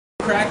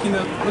Cracking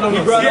up.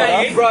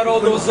 He brought all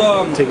those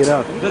Take it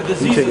out. the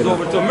diseases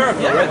over to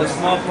America, right? The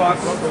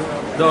smallpox,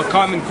 the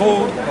common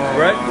cold,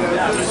 right?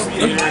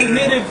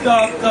 Native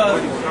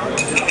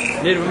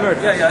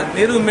Americans.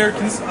 Native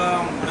Americans.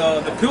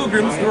 The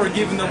Pilgrims were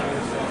giving them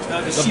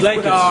the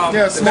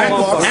blankets.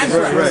 Smallpox.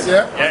 Anthrax.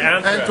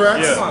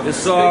 Anthrax. Yeah.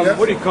 It's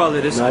what do you call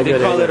it? It's, they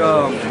call it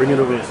bring it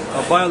over.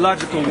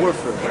 biological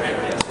warfare.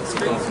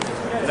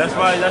 That's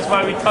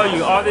why we tell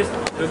you all this.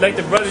 Like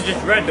the brother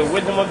just read, the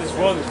wisdom of this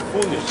world is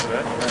foolish,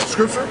 man.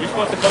 Scripture. You're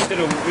supposed to come to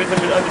the wisdom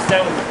and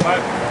understand what the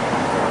Bible.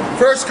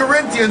 1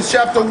 Corinthians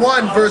chapter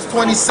 1 verse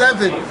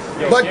 27.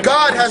 But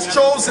God has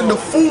chosen the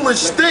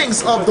foolish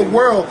things of the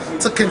world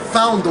to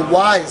confound the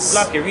wise.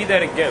 Lucky, read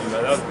that again,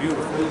 man. That was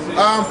beautiful.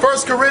 1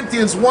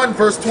 Corinthians 1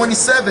 verse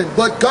 27.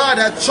 But God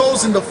hath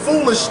chosen the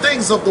foolish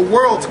things of the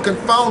world to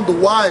confound the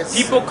wise.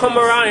 People come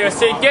around here and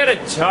say, get a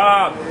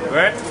job,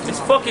 right?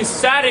 It's fucking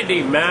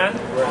Saturday, man.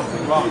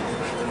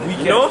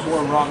 You know?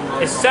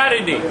 It's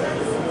Saturday.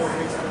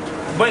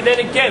 But then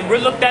again, we're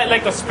looked at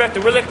like a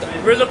spectacle.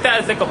 We're looked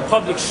at as like a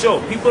public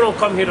show. People don't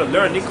come here to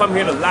learn. They come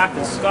here to laugh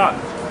and scoff.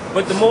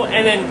 But the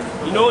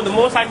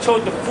most I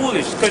chose the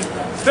foolish, because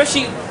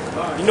especially,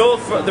 you know,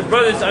 for the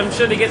brothers, I'm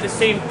sure they get the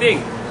same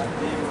thing.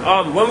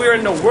 When we were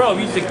in the world,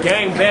 we used to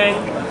gang bang,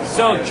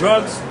 sell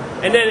drugs,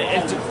 and then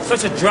it's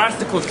such a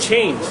drastical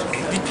change.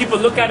 These people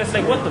look at us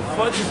like, what the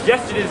fuck? Just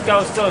yesterday this guy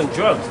was selling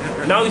drugs.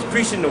 Now he's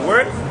preaching the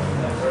word.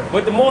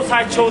 But the Most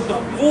High chose the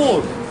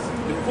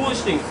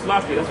foolish things.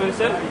 Sloppy, that's what it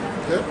said?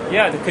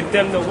 Yeah, to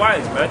condemn the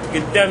wise, man. To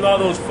condemn all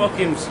those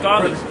fucking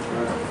scholars.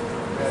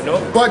 You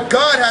know? But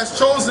God has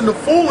chosen the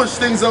foolish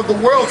things of the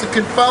world to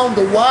confound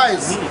the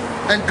wise.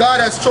 And God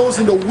has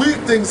chosen the weak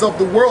things of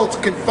the world to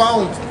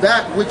confound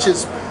that which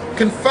is,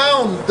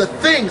 confound the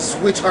things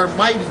which are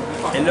mighty.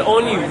 And the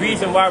only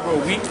reason why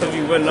we're weak because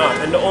we were not.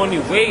 And the only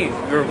way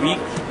we're weak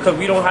because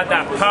we don't have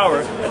that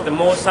power that the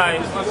Most High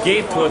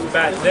gave to us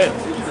back then.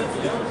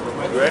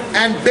 Right.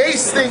 And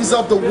base things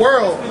of the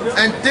world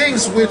and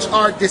things which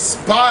are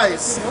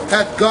despised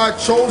hath God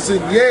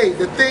chosen, yea,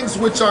 the things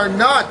which are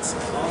not,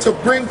 to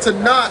bring to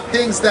naught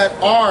things that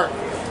are,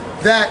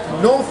 that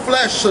no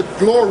flesh should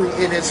glory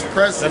in his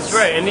presence. That's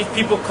right. And these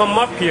people come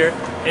up here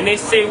and they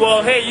say,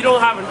 well, hey, you don't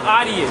have an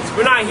audience.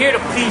 We're not here to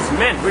please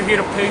men. We're here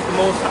to please the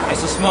Most High.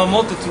 It's a small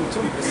multitude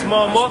too. A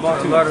small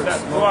multitude.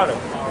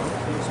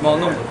 Small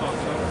number.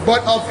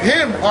 But of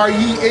him are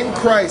ye in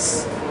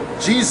Christ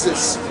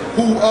Jesus,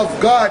 who of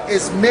God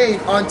is made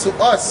unto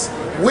us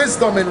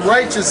wisdom and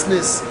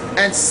righteousness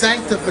and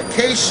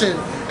sanctification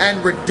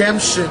and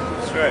redemption.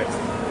 That's right.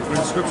 In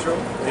the scripture.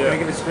 Yeah.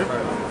 Making the script.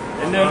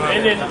 And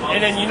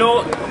then you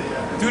know,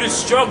 through the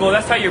struggle,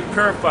 that's how you're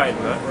purified,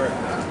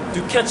 man.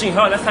 Through catching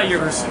hell, that's how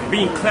you're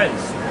being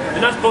cleansed.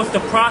 You're not supposed to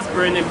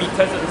prosper and then be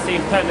cleansed at the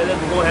same time. That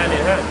doesn't go hand in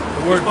hand.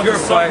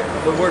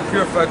 The word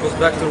purify goes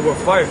back to the word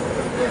fire,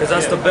 because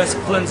that's the best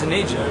cleansing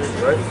agent,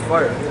 right?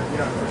 Fire.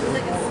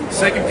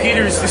 2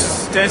 Peter, this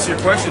is to answer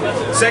your question,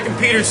 2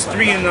 Peter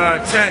 3 and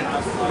 10,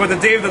 but the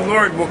day of the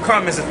Lord will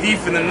come as a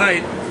thief in the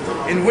night,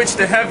 in which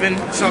the heaven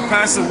shall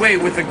pass away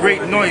with a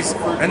great noise,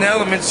 and the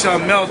elements shall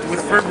melt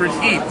with fervent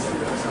heat.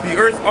 The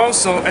earth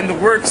also and the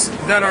works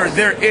that are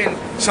therein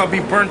shall be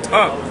burnt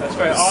up. That's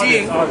right.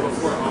 Seeing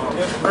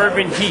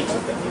fervent heat,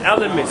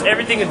 elements,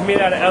 everything is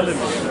made out of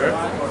elements, right?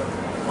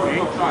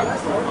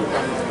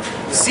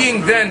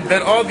 Seeing then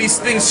that all these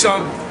things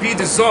shall be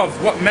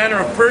dissolved, what manner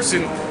of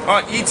person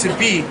ought ye to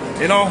be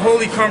in all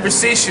holy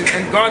conversation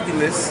and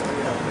godliness,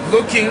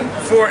 looking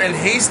for and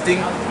hasting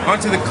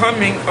unto the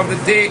coming of the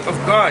day of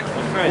God,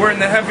 wherein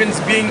the heavens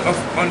being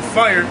on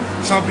fire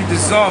shall be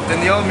dissolved,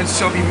 and the elements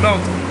shall be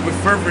melted with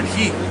fervent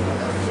heat.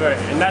 That's right.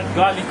 And that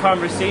godly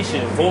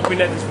conversation, hoping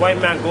that this white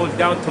man goes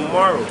down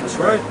tomorrow. That's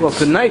right. Well,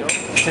 tonight.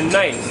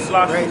 Tonight.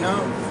 Right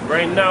now.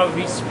 Right now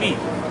we speak.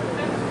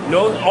 You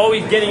know,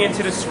 always getting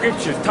into the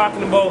scriptures,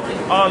 talking about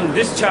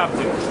this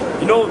chapter.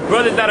 You know,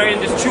 brothers that are in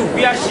this truth,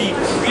 we actually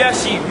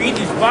read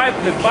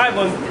the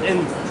Bible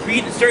and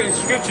read certain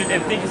scriptures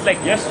and think it's like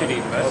yesterday,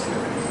 man.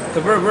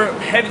 Because we're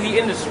heavily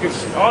in the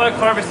scriptures. All our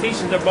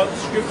conversations are about the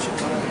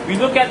scriptures. We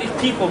look at these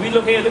people, we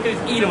look at this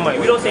Edomite.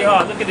 We don't say,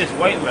 oh, look at this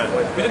white man.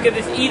 We look at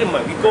this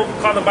Edomite. We go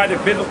call them by their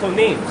biblical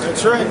names.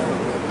 That's right.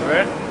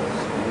 Right?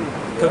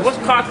 Because what's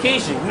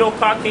Caucasian? You know what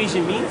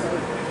Caucasian means?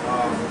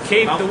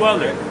 Cave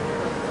dweller.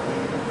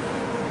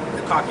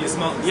 Caucasus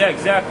Mountains. Yeah,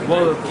 exactly.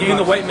 Well, even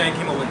the white man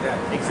came up with that.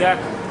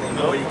 Exactly. They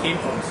know where he came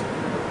from.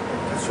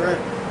 That's right.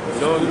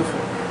 You know,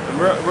 and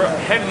we're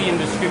heavily in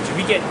the scripture.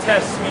 We get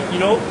tests.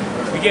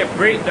 We get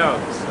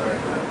breakdowns.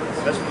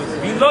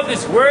 We love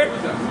this word,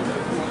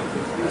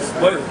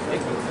 but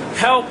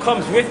hell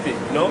comes with it.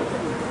 You know.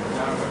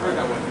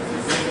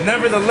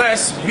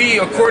 Nevertheless, we,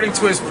 according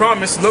to his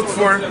promise, look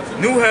for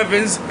new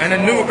heavens and a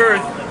new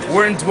earth,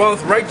 wherein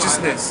dwelleth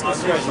righteousness.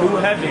 New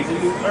heavens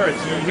and new earth.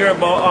 You hear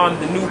about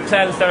the new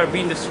planets that are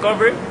being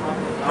discovered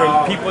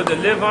for people to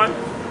live on.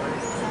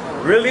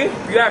 Really?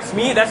 If you ask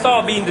me, that's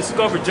all being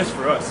discovered just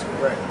for us.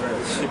 Right.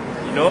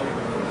 You know?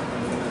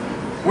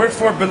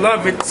 Wherefore,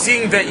 beloved,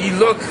 seeing that ye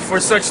look for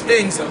such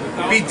things,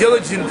 be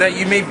diligent that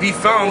ye may be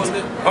found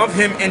of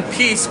him in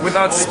peace,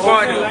 without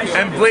spot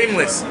and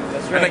blameless.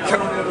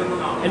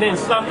 And then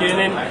stop here, and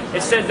then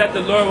it says that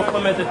the Lord will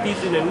come as a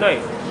thief in the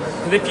night.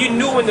 Because if you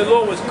knew when the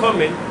Lord was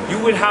coming, you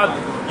would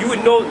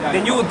know,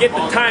 then you would get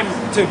the time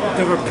to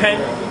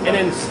repent and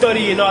then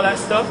study and all that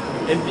stuff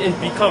and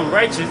become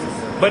righteous.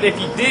 But if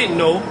you didn't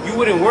know, you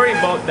wouldn't worry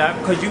about that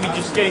because you'd be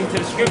just getting to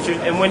the scriptures,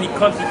 and when he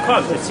comes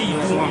and see you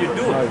doing what you're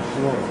doing.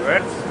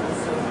 Right?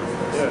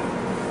 Yeah.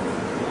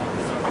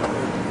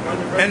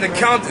 And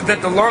account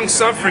that the long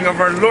suffering of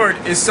our Lord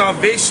is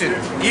salvation,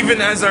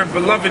 even as our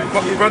beloved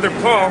brother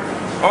Paul,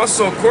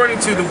 also according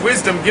to the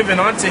wisdom given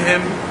unto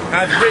him,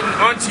 hath written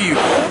unto you,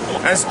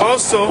 as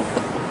also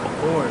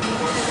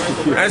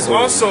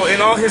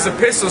in all his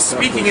epistles,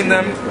 speaking in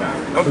them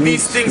of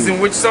these things, in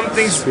which some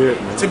things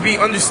to be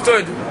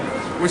understood,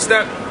 which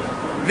that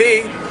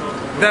they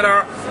that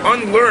are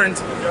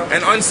unlearned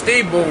and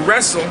unstable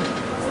wrestle,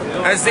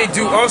 as they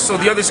do also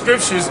the other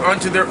scriptures,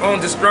 unto their own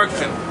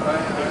destruction.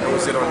 That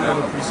was it on that.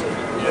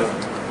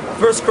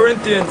 1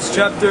 Corinthians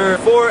chapter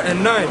 4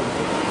 and 9.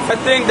 I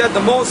think that the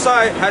Most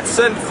High had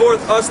sent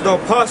forth us the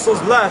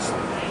apostles last,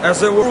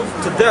 as it were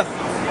to death.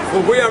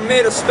 For we are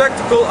made a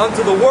spectacle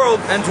unto the world,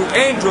 and to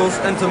angels,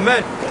 and to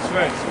men. That's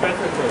right,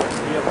 spectacle.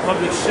 Be a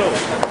public show,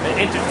 an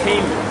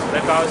entertainment.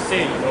 Like I was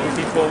saying, you know,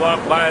 people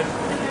walk by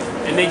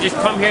and they just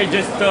come here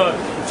just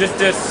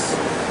this.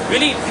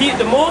 Really,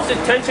 the most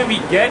attention we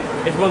get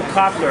is when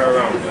cops are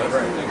around.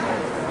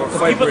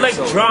 People like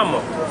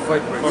drama.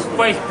 Or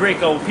fights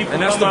break out. People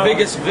and that's the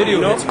biggest video,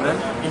 you know? hits, man.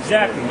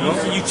 Exactly.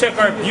 You check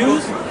our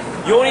views,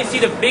 you only see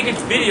the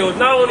biggest videos,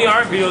 not only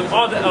our videos,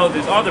 all the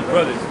elders, all the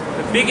brothers.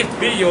 The biggest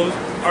videos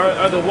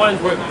are the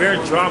ones where there's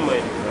drama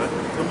in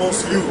it. The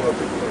most views.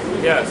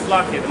 Yeah, it's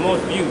lucky, the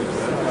most views.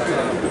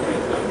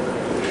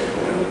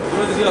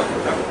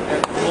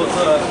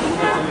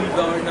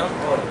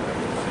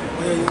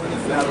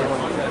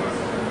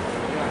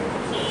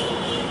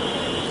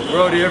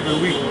 We're out here every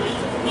week.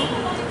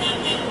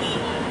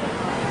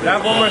 I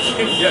have one more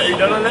scripture. Yeah, you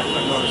done on that?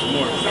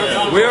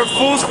 We are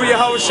fools for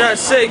Yahawashi's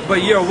sake,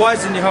 but ye are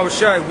wise in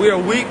Yahawashi. We are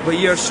weak, but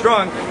ye are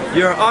strong.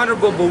 Ye are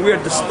honorable, but we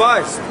are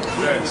despised.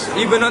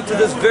 Even unto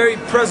this very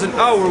present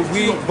hour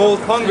we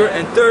both hunger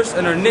and thirst,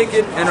 and are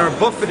naked, and are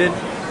buffeted,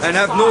 and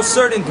have no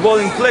certain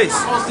dwelling place,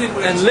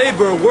 and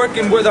labor,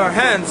 working with our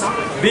hands,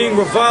 being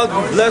reviled,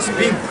 we bless,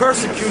 being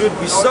persecuted,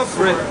 we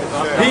suffer it,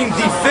 being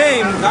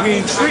defamed, we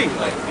entreat.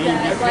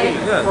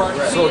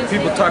 Yeah. So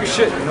people talk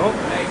shit, you know.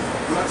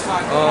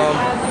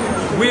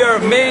 We are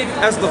made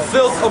as the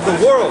filth of the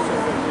world,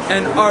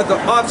 and are the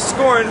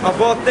offscoring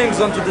of all things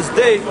unto this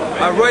day.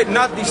 I write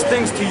not these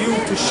things to you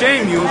to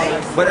shame you,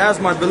 but as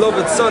my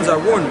beloved sons I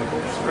warn you.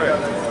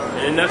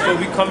 And that's what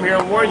we come here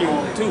and warn you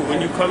too. When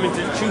you come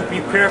into the truth,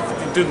 be careful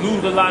to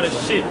delude a lot of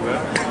shit, man.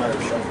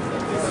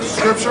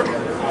 Scripture?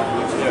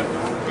 Yeah.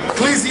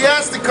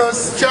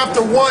 Ecclesiasticus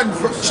chapter 2,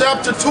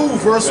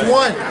 verse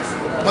 1.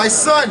 My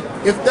son,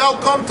 if thou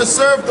come to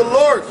serve the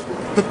Lord,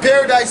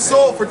 prepare thy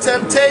soul for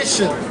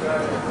temptation.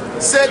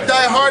 Set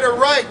thy heart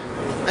aright,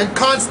 and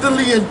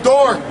constantly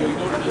endure,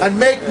 and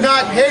make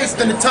not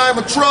haste in the time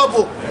of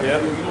trouble.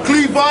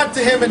 Cleave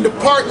unto him and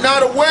depart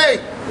not away,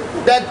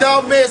 that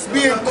thou mayest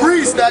be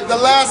increased at the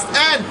last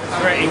end.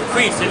 Right,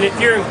 increase. And if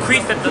you're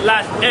increased at the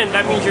last end,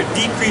 that means you're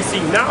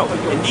decreasing now,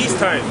 in these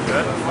times,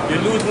 man.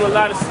 You're losing a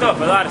lot of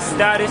stuff, a lot of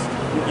status,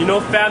 you know,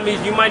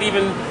 families. You might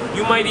even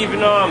you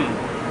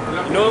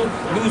know,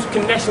 lose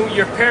connection with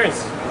your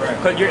parents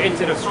because you're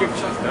into the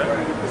scriptures, man.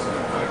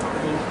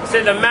 It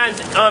says a man's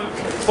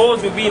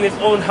foes will be in his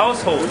own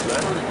household,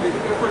 man.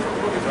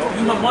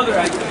 You know, my mother,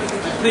 I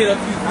played a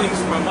few things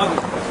with my mother,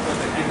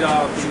 and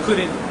she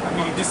couldn't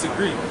really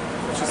disagree.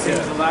 She said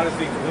there's a lot of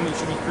things women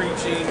should be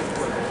preaching,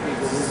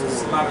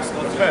 there's a lot of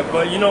stuff. Right,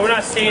 but you know, we're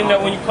not saying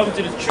that when you come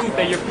to the truth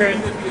that your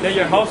parents, that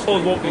your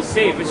household won't be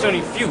saved. It's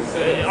only few.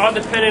 All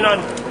depending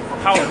on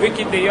how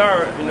wicked they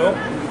are, you know.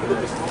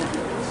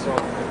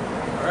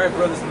 All right,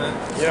 brothers, man.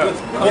 Yeah. Well,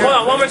 hold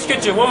on, one more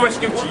scripture.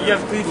 You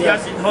have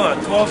Ecclesiastes. Hold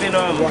on, 12 and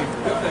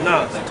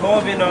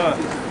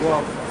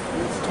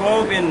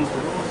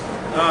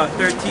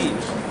 13.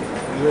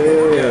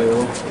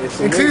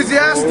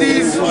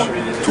 Ecclesiastes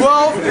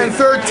 12 and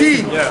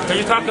 13. Yeah, because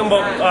you're talking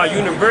about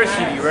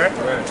university, right?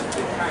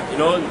 You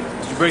know,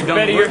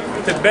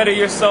 to better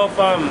yourself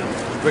in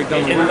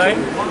life.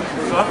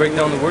 Break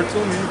down the word to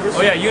him, university?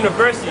 Oh yeah,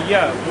 university,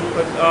 yeah.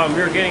 But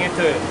we were getting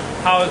into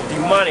how it's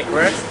demonic,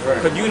 right?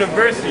 Because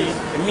university,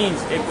 it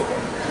means, it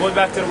goes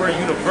back to the word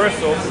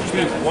universal, which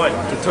means one.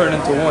 To turn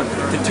into one.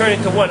 To turn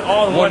into one,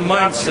 all in one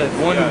mindset,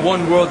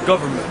 one world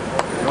government.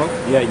 You know?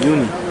 Yeah,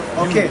 uni.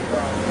 Okay,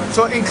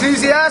 so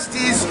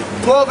Ecclesiastes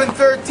 12 and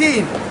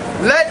 13.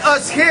 Let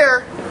us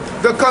hear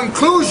the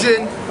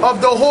conclusion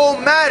of the whole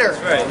matter.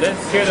 That's right,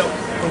 let's hear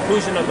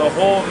conclusion of the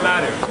whole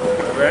matter.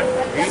 Right?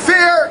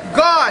 Fear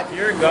God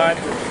Fear God,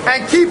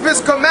 and keep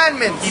His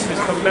commandments. keep His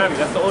commandments.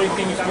 That's the only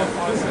thing you're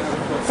supposed to do.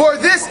 For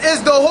this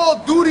is the whole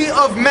duty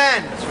of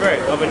man. That's right,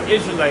 of an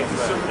Israelite,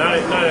 not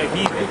a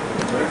heathen.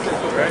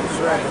 Right?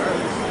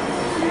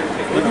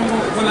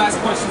 One last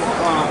question,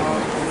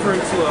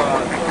 referring to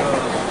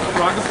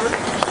photographer.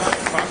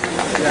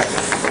 Yes.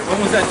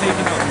 When was that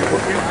taken out?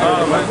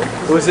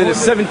 Was it in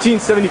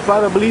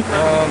 1775, I believe?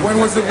 When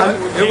was it?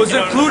 It was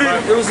included.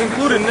 It was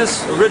included in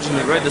this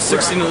originally, right? The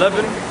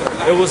 1611.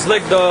 It was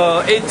like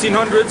the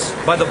 1800s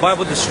by the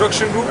Bible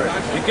Destruction Group.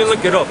 You can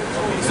look it up.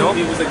 You know?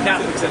 It was the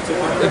Catholics that took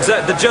it out.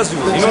 Exactly. The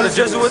Jesuits. You know the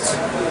Jesuits?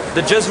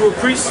 The Jesuit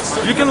priests.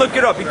 You can look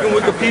it up. You can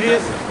Wikipedia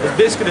it. It's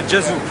basically the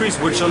Jesuit priests,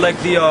 which are like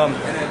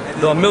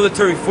the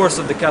military force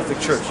of the Catholic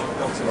Church.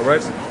 All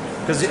right?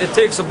 Because it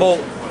takes about,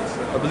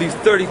 I believe,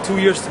 32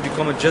 years to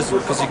become a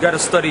Jesuit, because you got to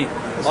study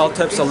all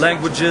types of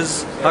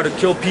languages, how to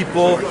kill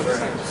people,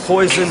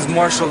 poisons,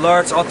 martial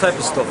arts, all type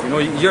of stuff. You know,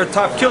 you're a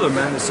top killer,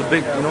 man. It's a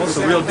big, you know, it's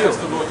a real deal.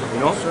 You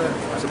know,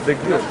 it's a big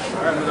deal. All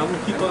right, man, I'm going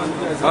to keep on you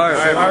guys. All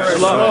right,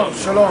 shalom.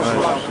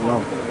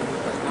 Shalom.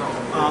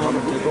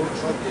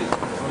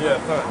 Yeah,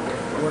 fine.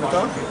 You want to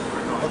talk?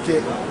 Okay.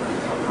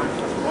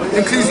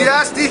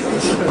 Ecclesiastes.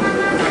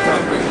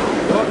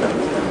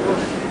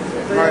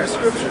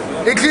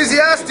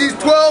 Ecclesiastes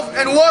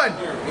 12:1.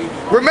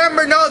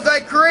 Remember now thy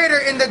Creator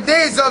in the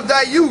days of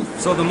thy youth.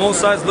 So the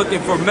Most High is looking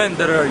for men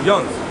that are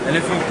young. And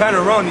if you pan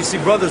around, you see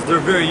brothers that are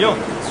very young.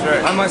 That's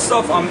right. I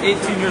myself, I'm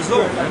 18 years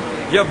old, man.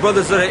 You have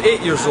brothers that are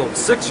 8 years old,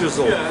 6 years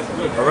old.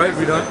 All right,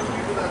 we done?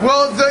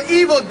 Well, the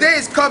evil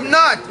days come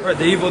not. Right,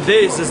 the evil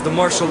days is the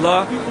martial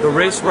law, the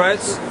race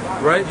riots,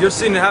 right? You're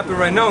seeing it happen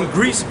right now in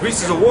Greece.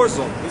 Greece is a war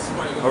zone.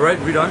 All right,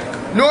 we done?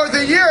 Nor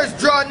the years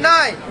draw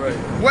nigh, Right.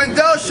 when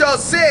thou shalt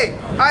say,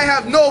 I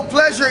have no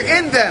pleasure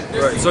in them.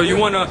 Right. So you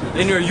wanna,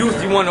 in your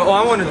youth, you wanna, oh,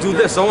 I wanna do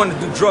this. I wanna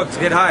do drugs,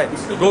 get high,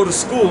 go to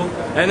school,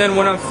 and then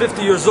when I'm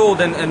 50 years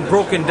old and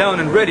broken down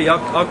and ready,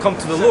 I'll come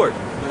to the Lord.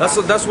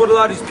 That's what a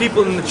lot of these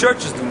people in the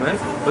churches do, man.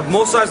 But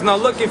Most High's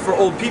not looking for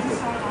old people.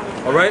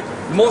 All right.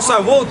 Most High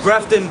will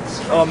graft in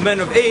men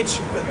of age,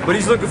 but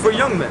He's looking for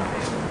young men.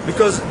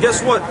 Because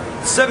guess what?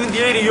 70,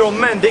 80-year-old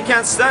men, they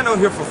can't stand out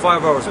here for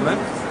 5 hours, man.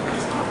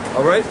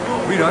 All right.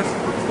 Read on.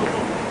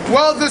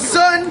 While the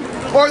sun,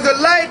 or the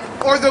light,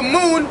 or the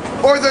moon,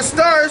 or the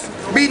stars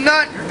be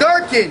not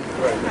darkened,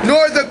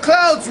 nor the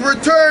clouds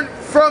return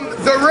from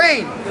the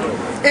rain.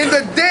 In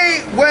the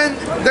day when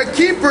the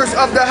keepers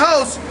of the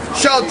house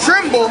shall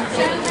tremble,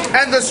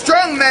 and the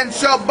strong men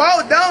shall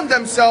bow down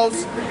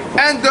themselves,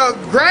 and the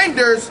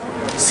grinders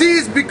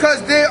cease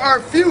because they are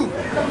few,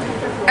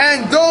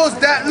 and those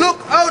that look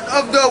out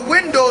of the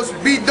windows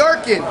be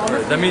darkened.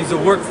 That means the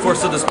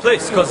workforce of this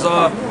place, because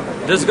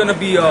there's gonna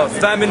be a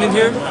famine in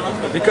here.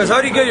 Because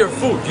how do you get your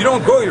food? You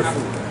don't grow your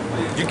food.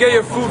 You get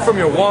your food from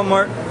your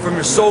Walmart, from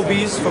your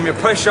Sobeys, from your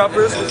Price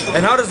Shoppers.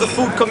 And how does the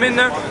food come in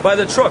there? By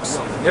the trucks.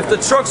 If the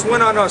trucks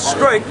went on a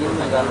strike,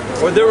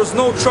 or there was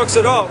no trucks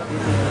at all,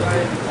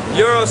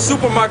 your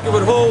supermarket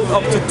would hold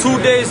up to 2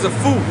 days of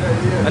food,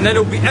 and then it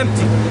would be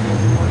empty.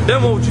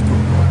 Then what would you do?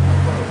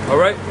 All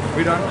right,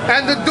 read on.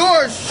 And the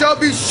doors shall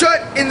be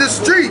shut in the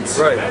streets,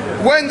 Right.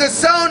 when the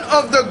sound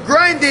of the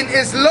grinding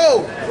is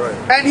low, Right.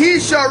 and he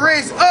shall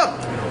raise up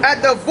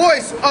at the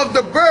voice of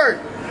the bird,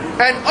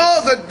 and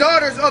all the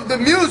daughters of the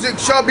music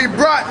shall be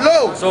brought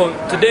low. So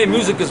today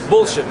music is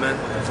bullshit, man.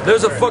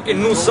 There's a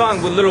fucking new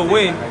song with Lil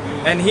Wayne,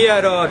 and he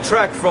had a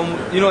track from,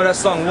 you know that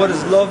song, What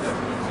Is Love?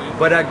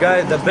 By that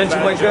guy, the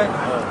Benjamin guy.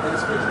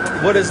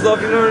 What Is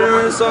Love? You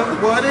know that song?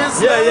 What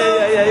is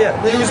Yeah.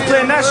 He was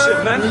playing that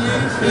shit, man.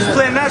 He was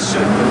playing that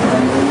shit.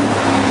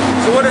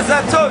 So what does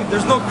that tell you?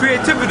 There's no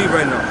creativity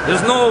right now.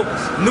 There's no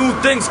new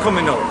things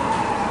coming out.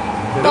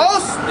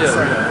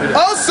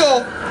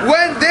 Also,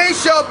 when they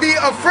shall be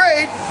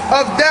afraid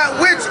of that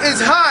which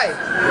is high,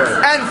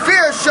 and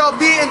fear shall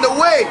be in the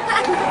way,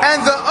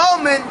 and the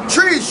almond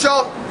tree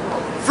shall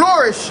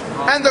flourish,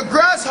 and the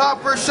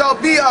grasshopper shall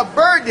be a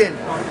burden,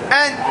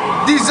 and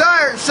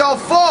desire shall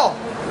fall,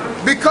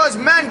 because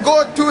man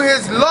goeth to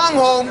his long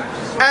home,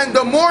 and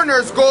the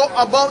mourners go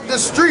about the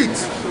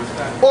streets,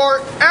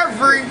 or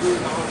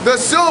the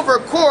silver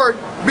cord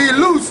be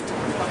loosed,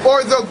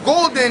 or the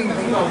golden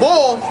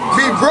bowl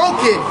be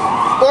broken,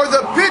 or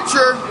the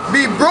pitcher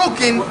be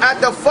broken at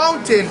the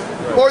fountain,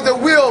 or the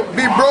wheel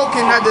be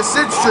broken at the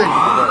cistern.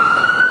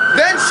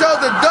 Then shall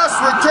the dust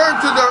return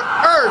to the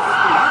earth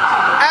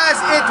as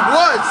it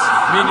was.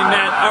 Meaning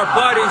that our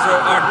bodies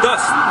are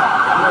dust.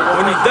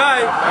 When you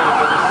die,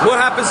 what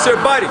happens to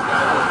your body?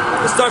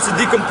 It starts to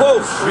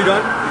decompose. Read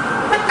on.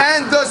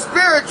 And the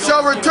spirit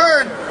shall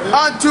return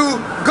unto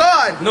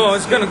God. No,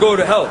 it's gonna go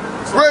to hell.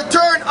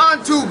 Return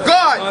unto No,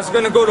 God. it's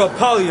gonna go to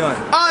Apollyon.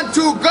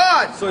 Unto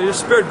God, So your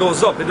spirit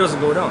goes up, it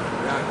doesn't go down.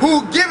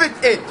 who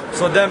giveth it.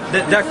 So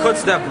that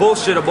cuts that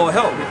bullshit about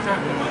hell.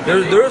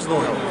 There is no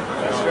hell.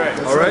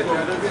 All right.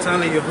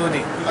 Tali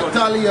Yehudi.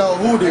 Atha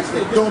Yahudi,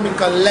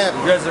 Dominican Lab,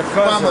 You guys are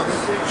Mama,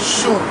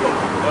 Khazars. Shun,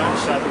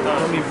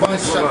 Ban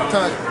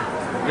Shatan.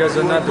 You guys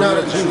are not the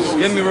real Jews.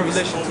 Give me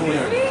Revelation 2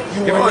 here.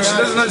 You Oh, were she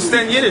doesn't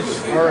understand Yiddish.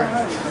 All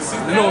right.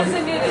 No,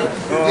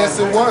 Yes,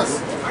 it was.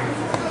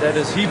 that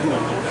is Hebrew. You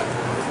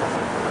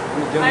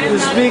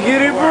speak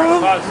Hebrew?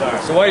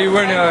 So why are you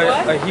wearing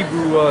a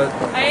Hebrew? I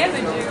am a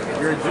Jew.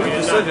 You're a Jew.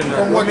 You said it.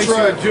 From what makes you a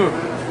tribe? Jew?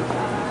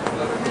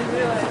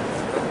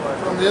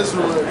 From the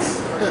Israelites.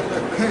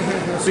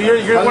 So you're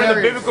one of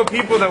the Hilarious. biblical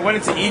people that went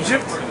into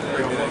Egypt?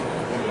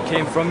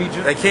 Came from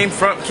Egypt. That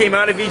came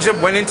out of Egypt,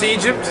 went into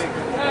Egypt?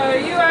 Are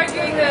you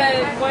arguing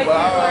that white people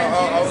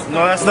are Jews?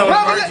 No, that's not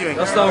what we're arguing.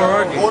 That's not what we're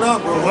arguing. Hold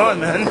on, bro. Hold on,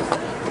 man.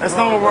 That's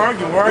not what we're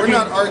arguing. We're We're arguing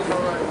not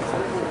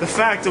arguing. the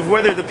fact of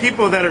whether the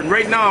people that are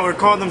right now are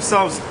called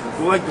themselves,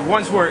 like the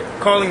ones who are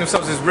calling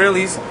themselves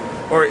Israelis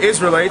or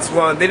Israelites,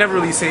 well, they never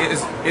really say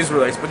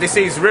Israelites, but they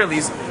say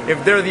Israelis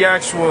if they're the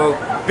actual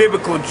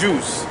biblical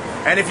Jews.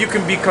 And if you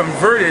can be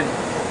converted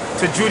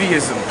to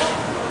Judaism.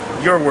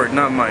 Your word,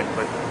 not mine,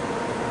 but...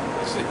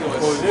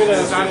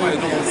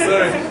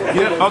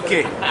 Yeah,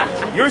 okay.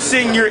 You're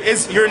saying you're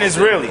an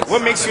Israeli.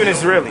 What makes you an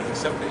Israeli? I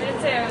didn't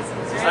say I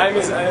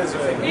was an I'm Israeli.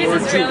 Israeli. He's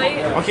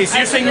Israeli. Okay, so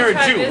you're saying you're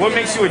a Jew. What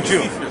makes you a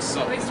Jew?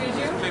 What makes you a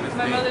Jew?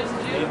 My mother's a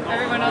Jew.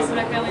 Everyone else in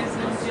my family is a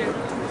Jew.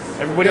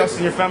 Everybody else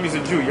in your family is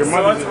a Jew. Your So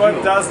mother's what a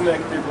Jew. does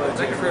make people a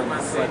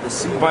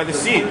Jew? By the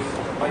seed.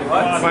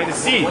 By the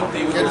seed.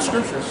 Get the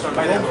scriptures.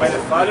 By the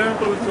father?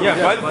 Yeah,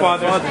 by the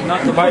father,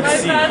 not by the My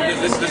seed. father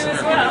is a Jew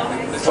as well.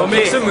 What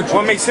makes him a Jew?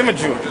 What makes him a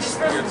Jew?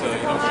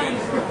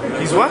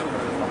 He's what?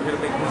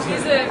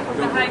 He's the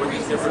high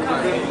priest of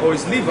God. Oh,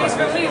 he's Levi. He's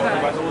from Levi.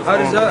 How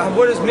does that?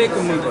 What does make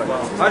him Levi?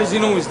 How does he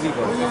know he's Levi?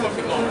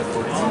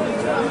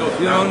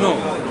 You don't know.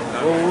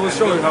 Well, we'll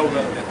show you how.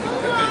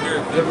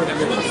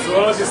 So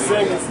all you're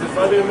saying is the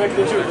father who make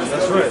the Jew.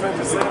 That's right.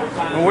 To say.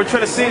 And we're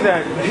trying to say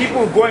that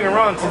people going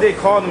around today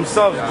call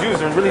themselves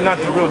Jews are really not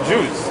the real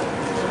Jews.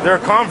 They're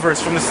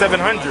converts from the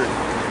 700.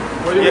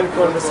 What do you mean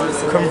converts?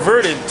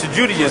 Converted to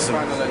Judaism.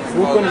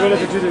 Who converted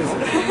to Judaism?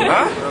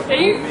 Huh?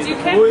 You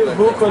can't.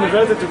 Who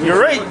converted to Judaism?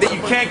 You're right that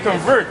you can't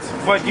convert.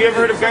 But you ever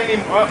heard of a guy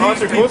named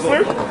Arthur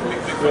Koestler?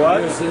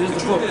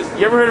 What?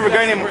 You ever heard of a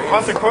guy named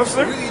Arthur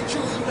Koestler?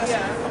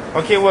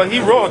 Okay, well he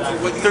wrote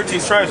 13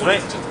 tribes,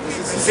 right?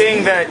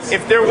 Saying that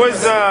if there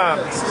was,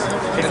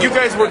 if you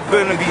guys were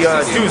going to be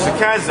Jews, the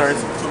Khazars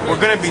were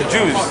going to be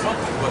Jews,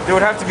 there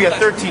would have to be a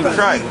 13th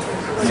tribe.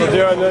 So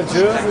they are not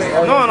Jews?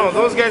 No,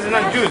 those guys are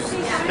not Jews.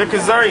 They're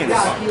Khazarians.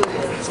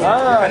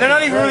 Ah, And they're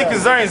not even really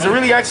Khazarians, they're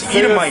really actually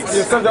Edomites.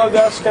 you said all the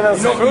Ashkenaz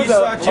Jews,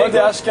 all the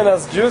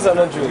Ashkenaz Jews are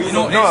not Jews.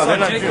 No, they're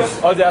not Jews.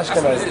 All the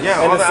Ashkenaz.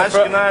 Yeah, And all the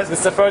Ashkenaz. The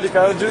Sephardic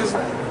are Jews?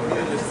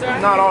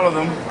 Not all of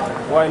them.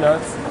 Why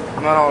not?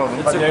 Not all of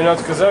them. But they're not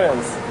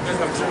Khazarians.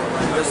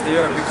 Yes, they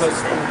are because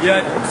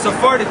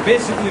Sephardic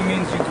basically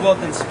means you dwelt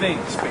in Spain.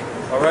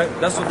 All right,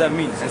 that's what that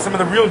means. And some of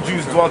the real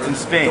Jews dwelt in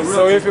Spain.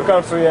 So if you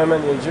come from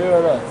Yemen, you're Jew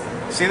or not?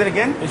 Say that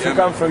again? If you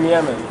come from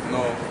Yemen.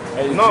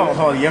 No,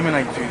 oh,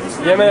 Yemenite Jews.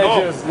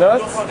 Yemenite Jews, not?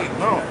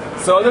 No.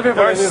 So other people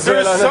in There's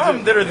Israel are not some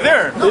Jews. that are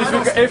there.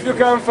 If you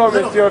come from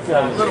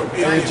Ethiopia,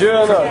 are you Jew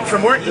or not?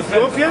 From where?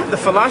 Ethiopia? The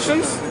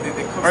Falashans?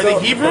 Are they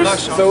Hebrews?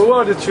 So who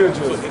are the true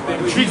Jews?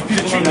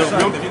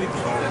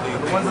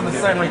 The ones on the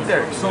side right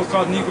there.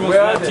 So-called Negroes,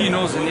 Where are they?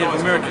 Latinos, and Native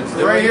Americans.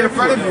 They're Right here in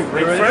front of you.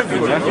 Right in front of you.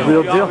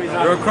 Real deal.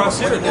 They're across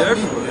here. They're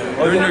everywhere.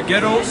 They're in their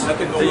ghettos that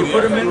you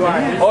put them in.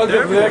 All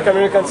the black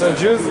Americans are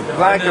Jews.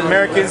 Black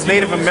Americans,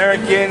 Native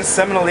Americans,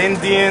 Seminole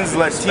Indians,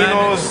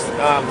 Latinos,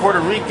 Puerto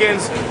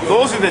Ricans.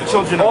 Those are the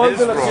children All of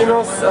the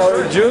Israel. Latinos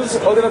are Jews.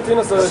 All the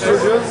Latinos are true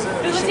Jews.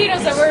 The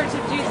Latinos that were to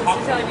Jesus are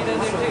telling me those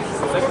are Jews.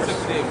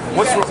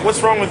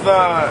 What's wrong with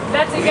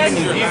That's against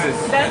believing in Jesus?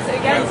 That's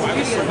against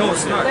Judaism. No,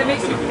 it's not. That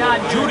makes you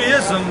not Jew.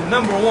 Judaism,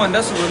 number one,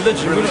 that's a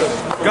religion.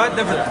 God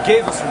never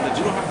gave us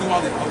religion.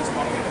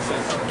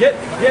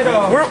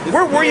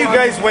 Where were you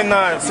guys when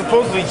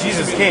supposedly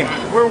Jesus came?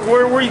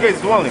 Where were you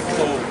guys dwelling?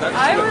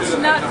 I was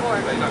not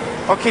born.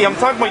 Okay, I'm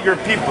talking about your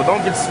people.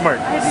 Don't get smart.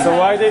 So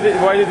why did they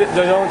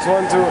don't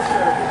want to?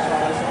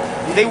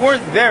 They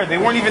weren't there. They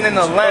weren't even in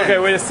the land. Okay,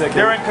 wait a second.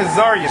 They're in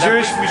Khazaria.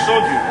 Jewish- We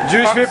showed you.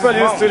 Jewish Talk people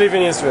about used to live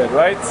in Israel,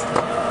 right?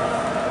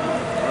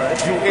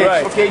 Jewish.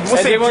 Right. Okay, we'll And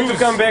say they want Jews.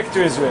 to come back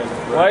to Israel.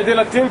 Why the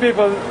Latin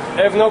people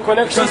have no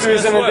connection to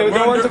Israel and they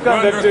don't want to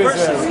come back to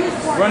Israel?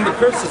 We're under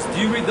curses.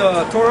 Do you read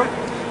the Torah?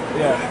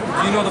 Yeah.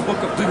 Do you know the book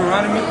of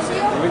Deuteronomy?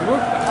 Which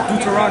book?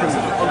 Deuteronomy.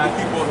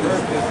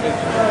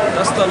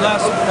 That's the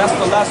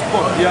last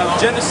book. You have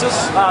Genesis,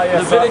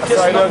 yes, Leviticus,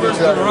 so I know Numbers,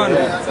 Deuteronomy.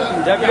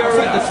 Deuteronomy. Have you ever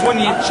read the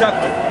 20th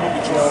chapter?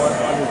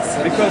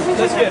 Because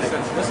let's get it.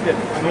 Let's get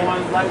it.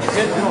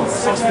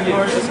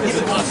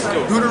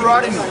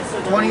 Deuteronomy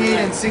 28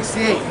 and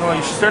 68. No,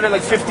 you should start at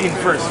like 15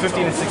 first.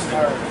 15 and 16.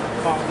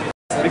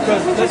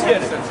 Because let's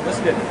get it. Let's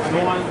get it.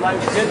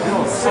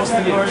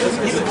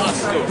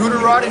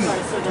 Deuteronomy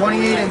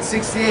 28 and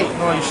 68.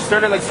 No, you should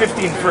start at like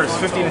 15 first.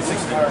 15 and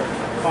 16.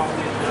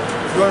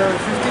 Deuteronomy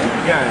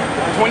 15?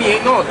 Yeah.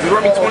 28. No,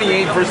 Deuteronomy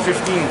 28 verse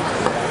 15.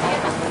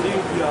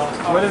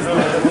 What is that?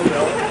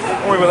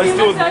 Don't worry, but let's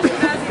do it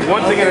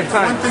one thing at a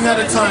time. One thing at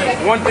a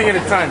time. One thing at a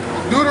time.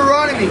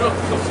 Deuteronomy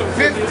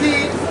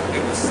 15,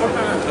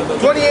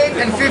 28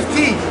 and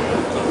 15.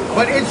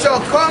 But it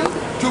shall come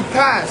to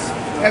pass,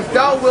 if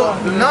thou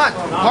wilt not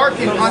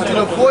hearken unto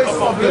the voice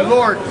of the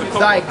Lord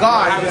thy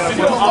God,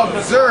 to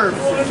observe,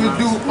 to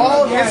do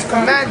all his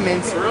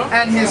commandments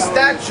and his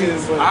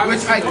statutes,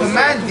 which I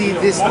command thee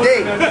this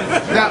day,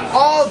 that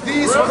all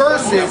these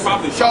curses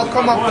shall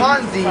come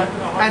upon thee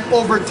and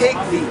overtake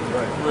thee.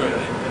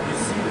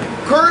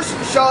 Cursed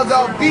shalt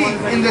thou be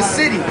in the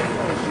city,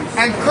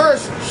 and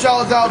cursed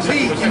shalt thou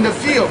be in the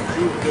field.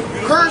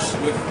 Cursed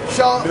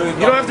shall...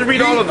 You don't have to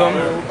read all of them.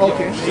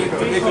 Okay.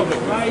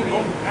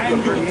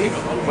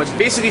 But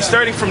basically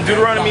starting from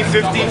Deuteronomy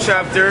 15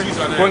 chapter,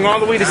 going all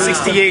the way to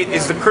 68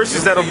 is the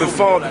curses that will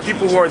befall the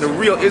people who are the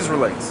real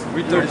Israelites.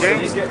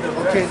 Okay?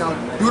 Okay, now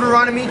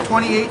Deuteronomy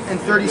 28 and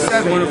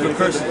 37. One of the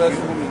curses.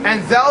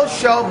 And thou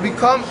shalt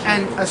become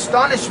an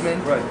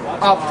astonishment,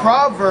 a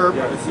proverb,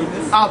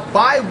 a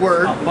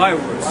byword. A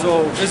byword.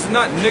 So it's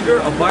not nigger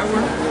a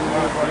byword.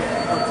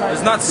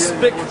 It's not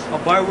spick a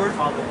byword.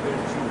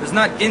 It's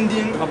not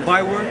Indian a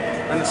byword.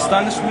 An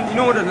astonishment. You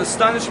know what an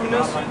astonishment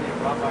is?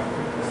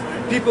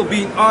 People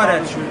being awed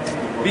at you,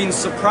 being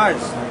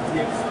surprised.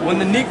 When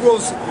the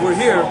Negroes were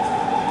here,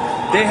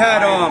 they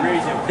had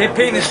they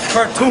painted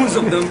cartoons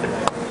of them.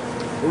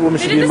 They did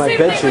the same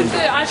thing with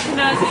the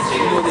Ashkenazi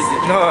Jews.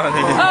 No,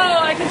 they didn't. Oh,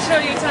 I can show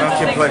you tons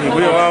of Okay, things.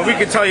 buddy. We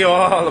can tell you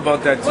all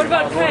about that too. What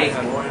about Kate?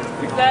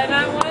 Is that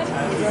not one?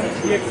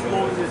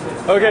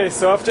 Okay,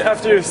 so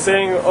after you're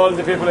saying all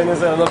the people in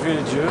Israel are not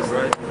really Jews,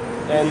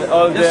 and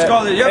all Yes,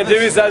 scholar, the yeah, and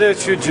there is other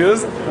true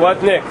Jews,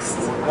 what next?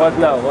 What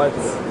now? What?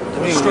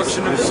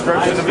 Destruction of Israel.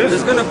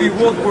 There's going to be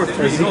World War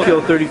III.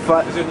 Ezekiel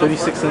 35,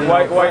 36 and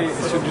Why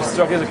should you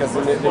destroy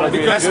Israel?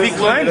 Because speak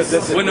lines.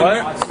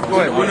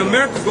 When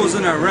America goes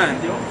in Iran,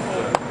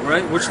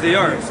 right, which they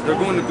are, they're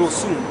going to go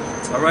soon,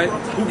 all right,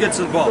 who gets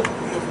involved?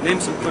 Name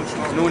some countries.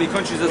 You know any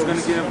countries that's going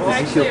to get involved?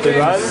 Actually,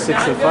 Iran? 6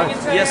 and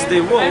 5. Yes, they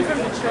will. I'm from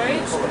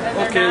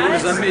Detroit. Okay, what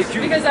does that make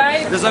you? Because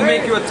Does that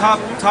make you a top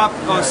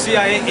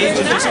CIA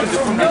agent just because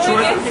you're from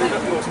Detroit?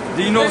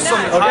 Do you know some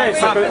Okay,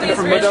 top but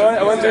information?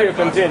 I want to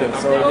continue.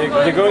 So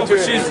they're going to.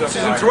 She's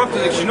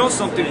interrupted like she knows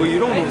something, but you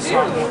don't know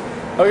something.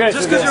 Okay,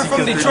 Just so because you're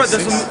from Detroit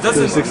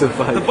doesn't 6 and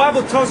 5. the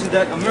Bible tells you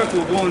that America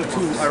will go into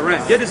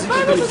Iran. Get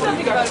Ezekiel Bible says 35.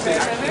 something about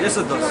it. Yes,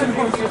 it does.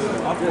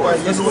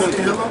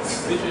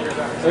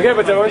 okay,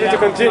 but I want you to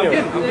continue.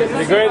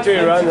 They're going to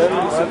Iran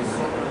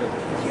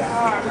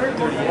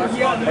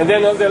and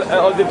then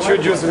all the true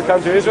Jews will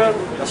come to Israel.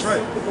 That's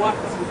right.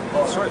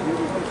 That's right.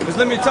 Because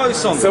let me tell you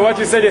something. So what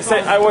you said, you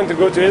say, I want to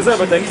go to Israel,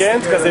 but I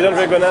can't because they don't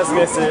recognize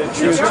me as a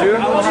true Jew.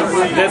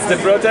 That's the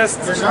protest.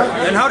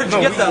 And how did you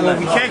get that we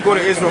land? can't go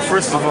to Israel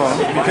first of all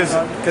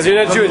because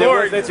You're not Jew, they Lord,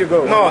 won't let you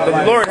go. No,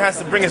 the Lord has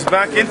to bring us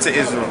back into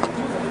Israel.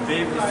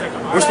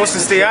 We're supposed to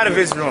stay out of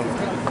Israel.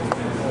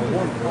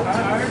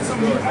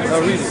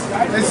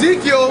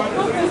 Ezekiel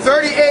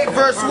 38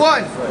 verse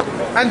 1.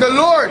 And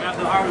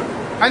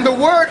the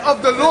word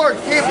of the Lord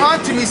came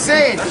unto me,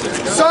 saying,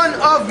 Son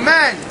of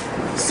man,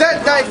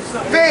 set thy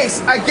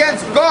face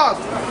against Gog,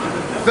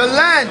 the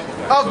land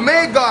of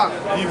Magog,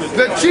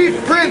 the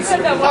chief prince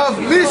of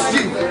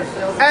Mischief,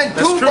 and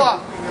Tubal,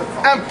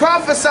 and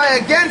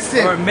prophesy against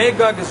him. Or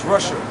Magog is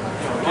Russia.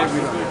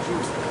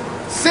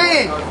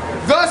 Saying,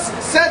 Thus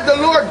said the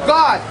Lord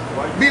God,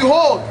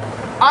 Behold,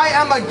 I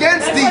am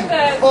against thee,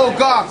 O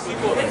Gog,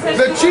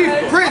 the chief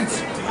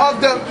prince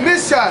of the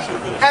Mishah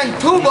and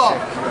Tubal,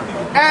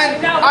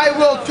 and I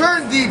will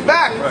turn thee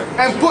back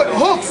and put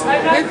hooks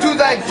into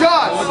thy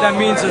jaws. What that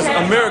means is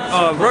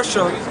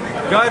Russia,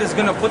 God is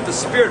going to put the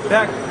spirit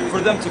back for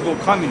them to go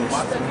communist.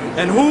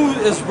 And who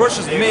is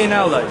Russia's main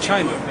ally?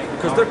 China,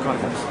 because they're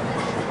communists.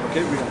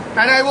 Okay, read on.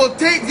 And I will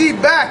take thee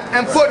back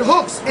and put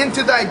hooks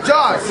into thy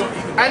jaws,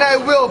 and I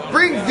will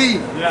bring thee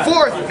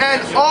forth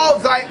and all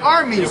thy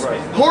armies,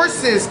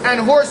 horses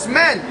and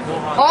horsemen,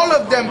 all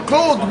of them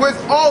clothed with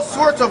all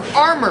sorts of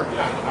armor,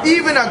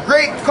 even a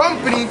great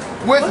company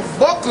with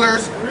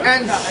bucklers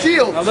and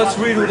shields. Now let's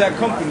read who that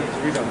company is.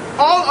 Read on.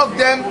 All of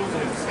them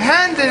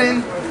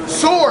handling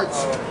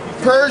swords.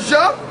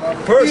 Persia.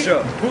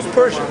 Persia. Who's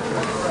Persia?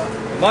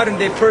 Modern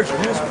day Persia.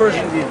 Who's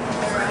Persia?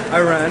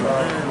 Iran.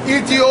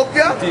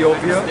 Ethiopia.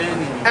 Ethiopia.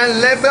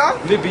 And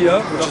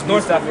Libya, which is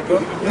North Africa.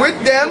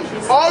 with them,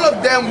 all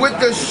of them with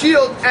the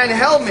shield and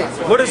helmet.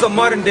 What is a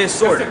modern day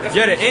sword? You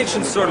had an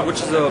ancient sword,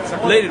 which is a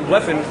bladed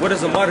weapon. What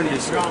is a modern day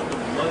sword?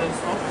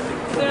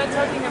 They're not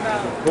talking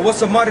about. But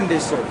what's a modern day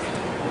sword?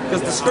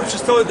 Because the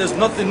scriptures tell you there's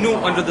nothing new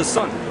under the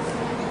sun.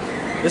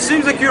 It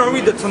seems like you don't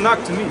read the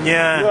Tanakh to me.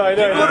 Yeah. No, I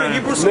know. You go to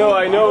Hebrew school. No,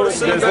 I know. You go to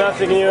There's synagogue.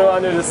 nothing new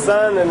under the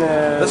sun, and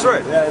That's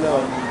right. Yeah, I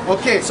know.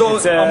 Okay, So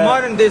It's, a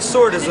modern day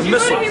sword is a Did you go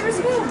missile. to Hebrew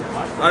school?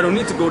 I don't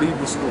need to go to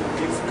Hebrew school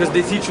because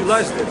they teach you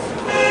lies there.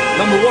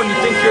 Number one, you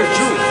think you're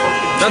Jewish.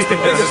 That's the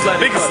biggest lie.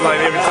 Biggest lie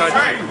every time.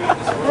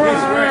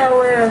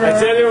 I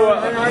tell you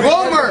what.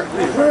 Gomer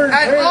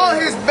and all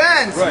his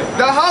bands,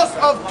 the house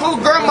of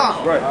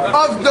Togarmah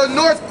of the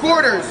north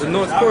quarters, The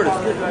North Quarters.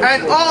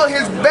 and all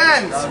his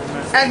bands,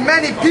 and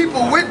many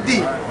people with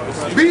thee.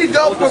 Be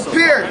thou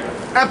prepared,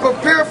 and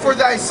prepare for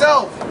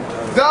thyself,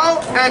 thou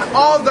and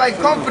all thy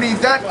company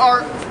that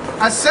are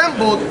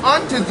assembled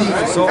unto thee,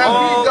 So and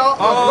be thou a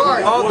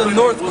guard. all the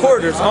north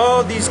quarters,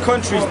 all these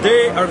countries,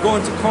 they are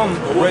going to come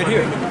right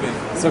here.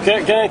 So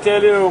can I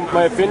tell you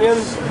my opinion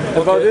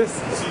about this?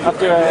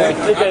 After I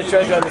think I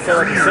try to understand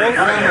what you're saying.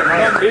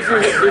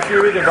 If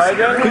you read the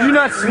Bible, Could you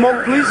not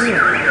smoke, please?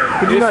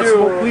 Could you not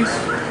smoke, please?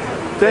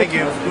 Thank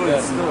you.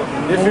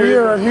 if you We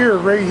are here,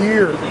 right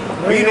here.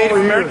 Are you Native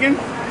American?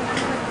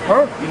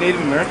 Huh? You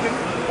Native American?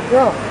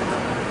 Yeah.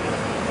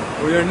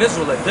 Well, you're an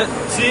Israelite.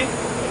 See?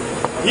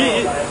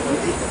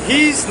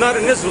 He's not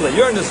an Israelite.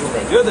 You're an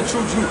Israelite. You're the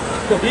true Jew.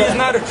 He's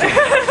not a Jew.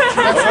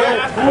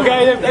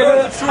 okay,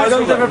 I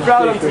don't have a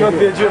problem to not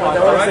be a Jew, but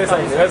I want to say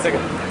something. Wait a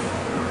second.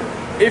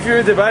 If you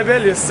read the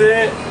Bible, you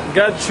say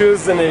God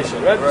chose the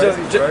nation, right?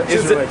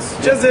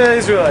 Just the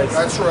Israelites.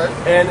 That's right.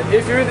 And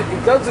if you read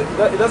it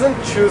doesn't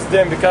choose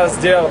them because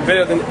they are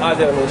better than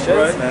other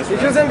nations. It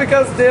chooses them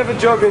because they have a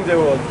job in the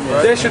world.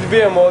 They should be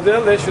a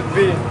model. They should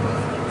be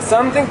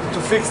something to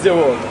fix the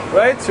world,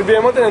 right? Should be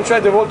a model and try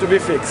the world to be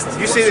fixed.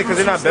 You say that because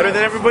they're not better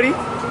than everybody?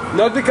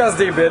 Not because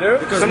they're better.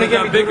 Because Somebody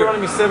they gave got me bigger.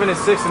 Deuteronomy 7 and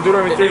 6 and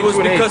Deuteronomy 32 It was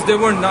and 8. because they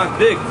were not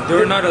big. They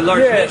were not a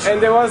large Yeah, nation. and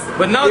there was.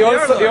 But now he they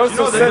also, are he large. also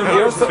You know said that he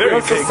they're also,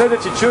 very big. said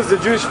that he chose the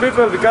Jewish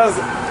people because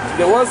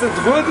they wasn't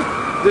good.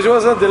 They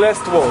wasn't the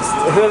last worst.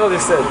 That's what he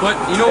said. But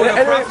you know what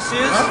a Anyway,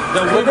 prophecy is?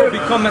 That we will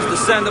become as the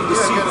sand of the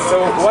sea. So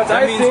what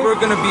That I means think, we're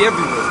going to be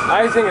everywhere.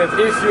 I think that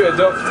if you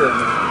adopted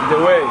the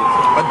way,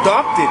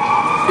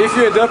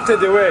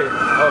 the way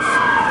of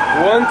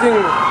wanting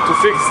to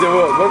fix the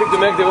world, wanting to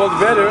make the world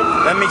better,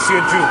 That makes you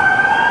a Jew.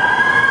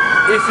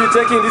 if you're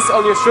taking this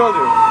on your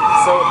shoulder,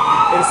 so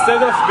instead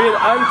of being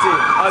anti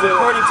other,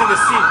 According to the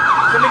seed.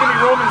 Somebody give me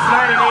Romans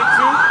 9 and 8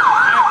 too.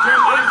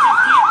 Jeremiah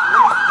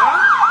 15.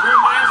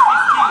 Jeremiah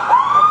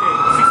 16. Okay,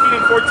 16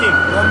 and 14.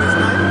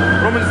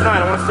 Romans 9,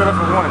 I want to start off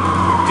with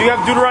 1. Do you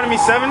have Deuteronomy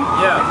 7?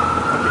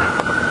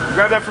 Yeah.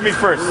 Grab that for me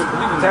first.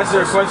 To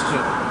answer your question.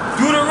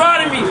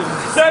 Deuteronomy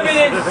 7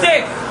 and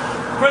 6.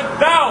 For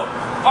thou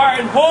art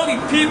an holy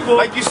people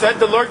Like you said,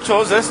 the Lord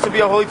chose us to be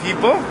a holy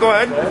people. Go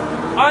ahead.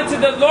 unto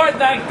the Lord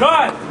thy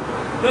God.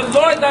 The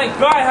Lord thy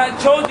God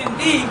hath chosen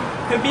thee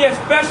to be a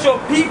special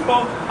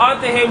people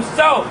unto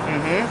himself.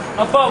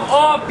 Above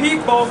all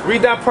people.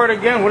 Read that part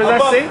again. What does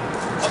that say?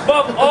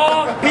 Above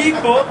all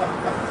people.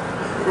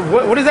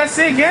 What does that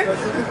say again?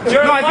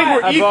 No, I think we're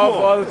Above equal.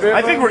 all people?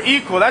 I think we're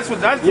equal. That's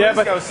what this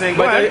guy was saying.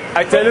 Go but ahead.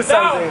 I tell you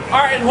Thou something.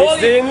 art an It's the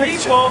holy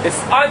English- people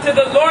it's- unto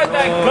the Lord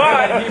thy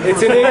God.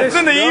 It's in English. It's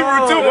in the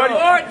Hebrew too, The buddy.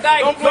 Lord thy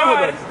Don't play with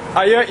God. us.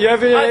 You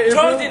have it in I've Hebrew?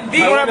 chosen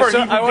thee. I We wanna have our show-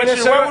 Hebrew I wanna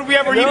dictionary. show- Why would we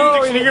have our Hebrew No,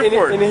 dictionary here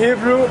for? in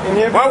Hebrew.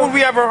 Why would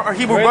we have our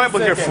Hebrew Wait a Bible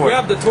here second. for? We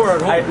have the Torah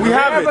at home. We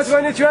have it. But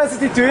when you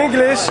translate it to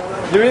English,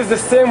 there is the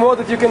same word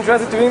that you can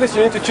translate to English.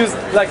 You need to choose,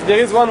 like there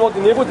is one word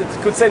in Hebrew that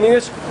could say in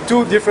English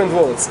two different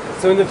words.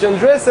 So in the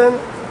translation,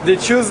 they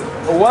choose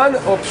one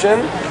option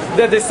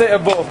that they say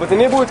above, but in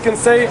Hebrew it can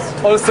say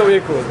also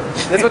equal.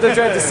 That's what I'm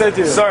trying to say to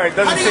you. Sorry, it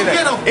doesn't How do say you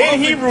get that. above In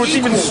and Hebrew, it's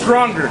even equal?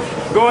 stronger.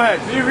 Go ahead.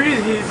 You read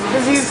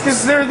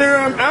because they're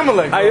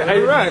Amalek.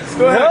 Right.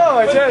 Go ahead. No,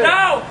 I But tell you.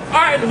 thou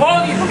art an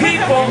holy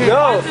people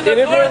No, unto the in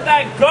Hebrew- Lord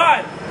thy God.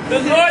 The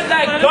Lord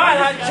thy God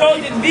hath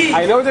chosen thee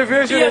I know the to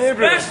version be in a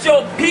Hebrew.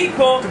 special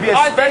people To be a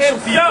unto special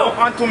people himself.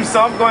 unto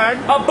himself. Go ahead.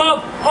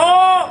 Above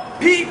all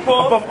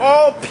people. Above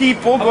all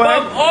people. Go ahead.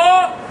 Above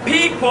all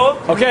people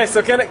Okay,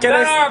 so can that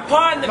I? are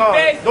upon the No,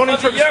 face don't of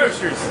interrupt the the earth.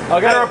 scriptures.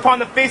 Okay. That are upon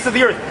the face of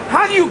the earth.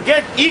 How do you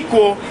get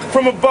equal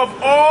from above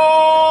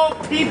all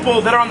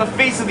people that are on the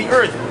face of the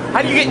earth?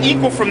 How do you get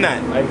equal from that?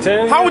 I'm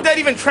telling How you. would that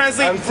even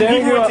translate I'm from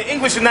telling Hebrew you- into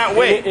English in that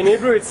way? In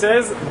Hebrew it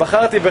says,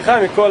 "Bacharti becha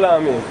mikol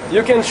ha'amim."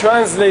 You can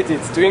translate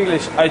it to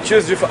English, "I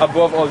choose you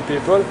above all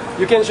people."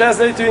 You can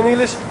translate it to in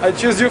English, "I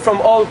choose you from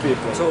all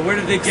people." So where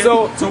did they get?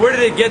 So- So where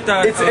did they get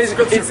that It's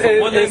scripture from?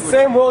 What the language?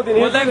 same word in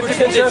What Hebrew that language you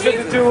can is it? translate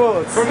the two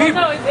words. For me,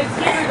 No, it's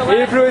Hebrew, the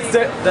Hebrew is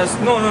the that's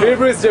no.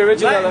 Hebrew is the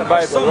original Latin or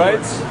Bible, some right?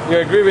 words. You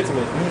agree with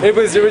me?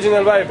 Hebrew is the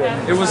original Bible.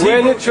 It was when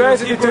Hebrew, you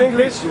translate it to Hebrew and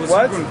English, Greek. It was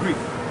what? Hebrew and Greek.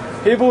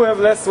 Hebrew have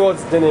less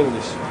words than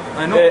English.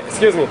 I know.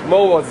 Excuse me,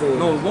 more words than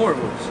English. No more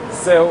words.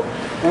 So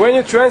when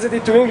you translate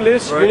it to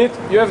English, Right.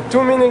 you have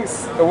two meanings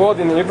a word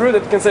in Hebrew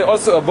that can say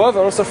also above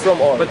and also from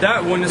all. But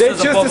that one it They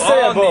says choose above to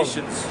say all above.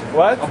 nations.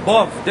 What?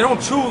 Above. They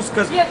don't choose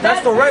because Yeah,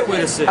 that's the right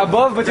way to say it.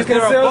 Above, but you can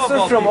They're say above also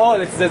all from people.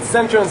 all. It's the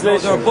same No, they're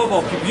translation. above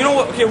all people. You know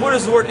what? Okay, what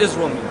does the word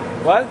Israel mean?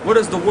 What? What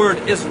does the word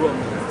Israel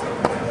mean?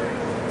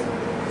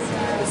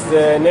 It's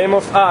the name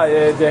of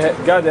the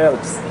God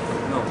helps.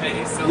 No.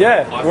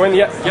 Yeah, when the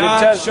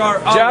Yah Shar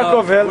Jacob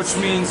Allah, helps.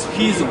 which means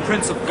he's a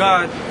prince of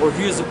God or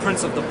he is a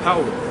prince of the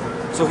power.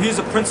 So he's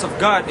a prince of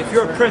God. If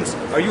you're a prince,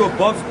 are you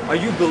above? Are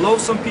you below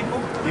some people?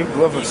 You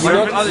love us.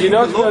 You're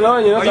not below,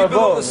 you're Are not you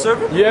below above. the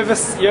servant? You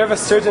have a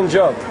certain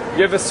job.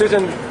 You have a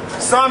certain.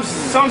 Psalms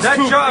That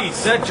 2, job,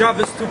 please. that job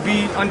is to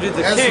be under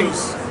the Ezra's.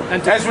 kings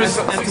and Ezra's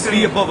and to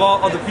be above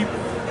all other people.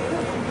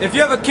 If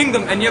you have a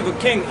kingdom and you have a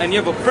king and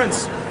you have a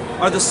prince,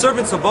 are the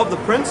servants above the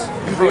prince?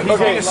 Bro, he's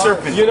being a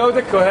serpent. You know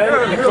the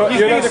Kohen? He's You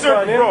being know a the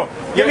serpent, bro.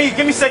 Kohen?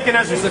 Give me second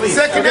Ezra, please.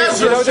 Second Okay,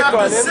 Ezra, you know the chapter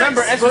Quran. 6,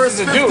 Remember, Ezra's verse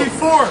is a Jew.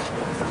 54.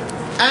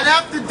 And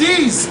after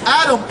these,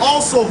 Adam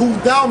also, whom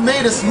thou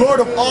madest Lord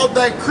of all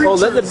thy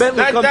creatures. Oh, let the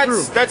Bentley come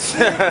through. That's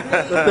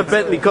Let the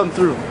Bentley come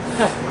through.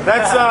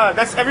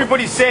 that's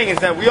everybody's saying is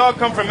that we all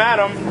come from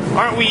Adam.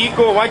 Aren't we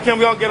equal? Why can't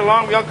we all get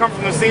along? We all come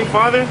from the same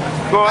father.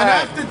 Go And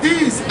ahead. after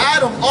these,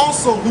 Adam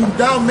also, whom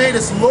thou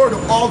madest Lord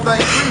of all thy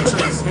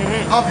creatures.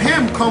 Of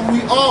him come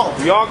we all.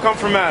 We all come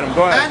from Adam.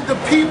 Go ahead. And the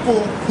people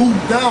whom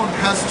thou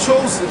hast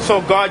chosen.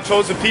 So God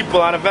chose the people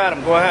out of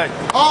Adam. Go ahead.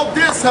 All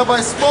this have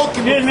I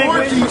spoken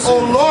before thee, O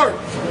Lord,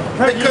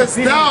 because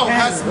thou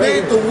hast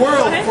made the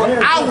world for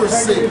our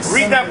sakes.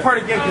 Read that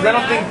part again, because I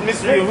don't think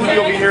Mr. Yehudi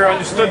over here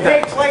understood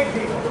that.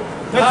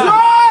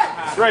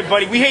 That's right,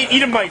 buddy. We hate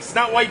Edomites,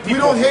 not white people. We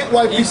don't hate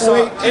white people, we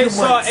hate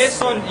Edomites.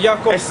 Esau,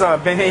 Yaakov. Esau,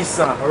 Ben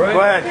Esau. right. Go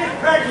ahead.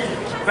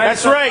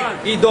 That's right.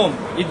 Edom.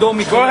 Go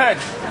ahead.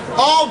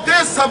 All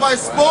this have I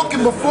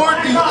spoken before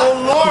thee, O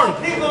Lord.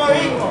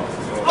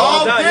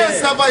 All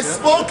this have I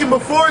spoken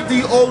before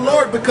thee, O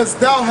Lord, because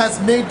thou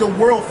hast made the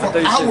world for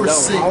our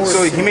sakes.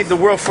 So he made the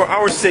world for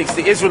our sakes,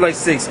 the Israelites'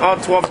 sakes, all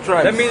 12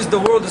 tribes. That means the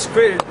world is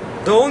created.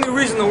 The only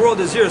reason the world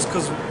is here is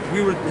because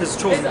we were his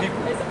chosen people.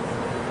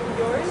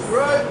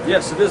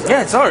 Yes, it is.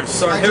 Yeah, it's ours.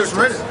 It's our I just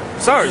read it.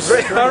 It's ours.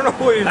 I don't know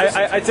what you just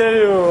I tell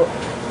you,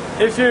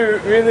 if you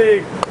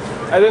really,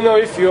 I don't know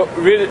if you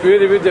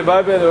really read the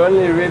Bible or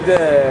only read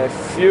a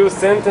few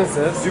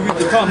sentences. You read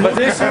the Talmud.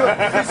 But if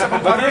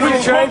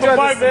you try to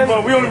understand,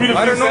 But we only read a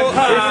I few don't know. if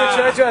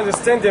you try to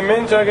understand the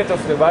main target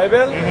of the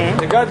Bible,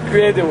 the God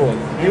created the world.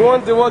 He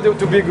wants the world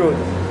to be good.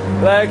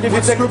 Like if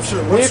What you take,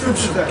 scripture? What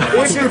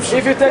scripture?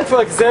 if you take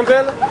for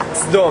example,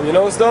 Sodom, you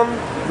know Sodom,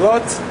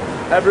 Lot,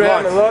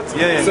 Abraham and Lot.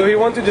 Yeah. So he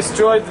wanted to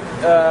destroy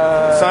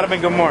Sodom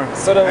and Gomorrah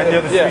Sodom and the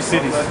other yeah. three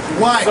cities.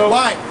 Why? So-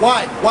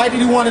 Why did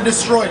he want to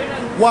destroy it?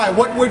 Why?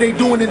 What were they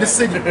doing in the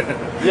city?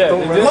 Yeah,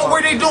 they did. What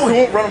were they We doing?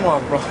 won't run them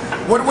off, bro.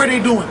 What were they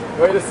doing?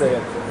 Wait a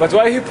second. But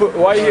why he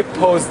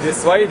posed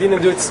this? Why he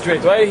didn't do it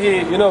straight? Why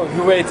he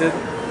waited?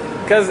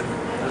 Because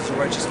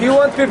he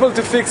wants people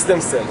to fix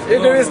themselves.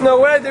 If there is no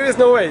way, there is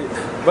no way.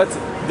 But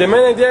the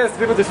main idea is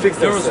people to fix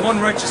There was themselves.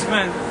 one righteous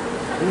man.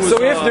 Who was,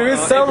 So if there is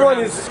someone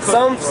is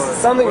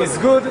something is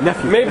good,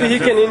 maybe he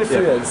can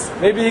influence.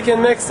 Maybe he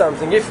can make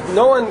something. If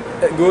no one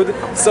good,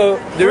 so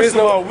there First is of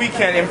no all, we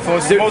can't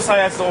influence. The Most High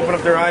has to open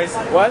up their eyes.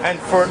 what? And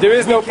for There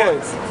is no we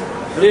can't- point.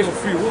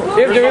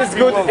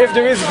 If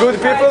there is good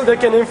people, they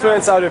can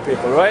influence other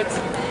people, right?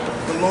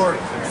 The Lord.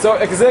 So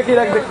exactly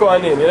like the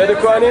Kohanim. You know the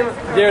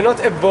Kohanim, they are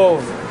not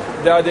above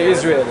the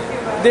Israeli.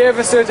 They have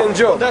a certain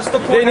job. That's the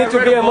point They need I to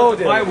read be a about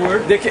the model.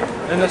 byword. They can,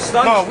 And the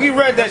sons No, we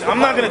read that. I'm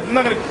not gonna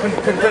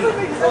contend.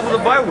 of the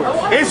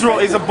byword. Israel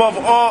is above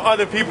all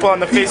other people on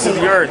the face of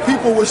the earth.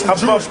 People which the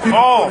Above Jewish people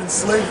all. put in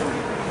slavery.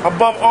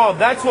 Above all.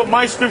 That's what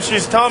my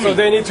scriptures tell so me.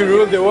 they need to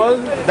rule the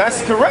world.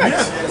 That's correct.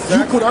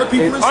 You put our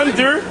people in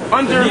slavery.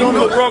 Under whom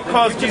the world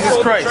calls Jesus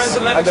Christ.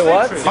 Under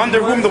what?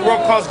 Under whom the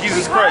world calls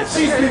Jesus Christ.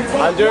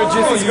 Under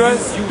Jesus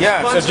Christ.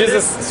 Yeah. So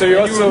Jesus. So you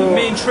also.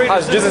 main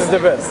traders. Jesus is the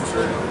best.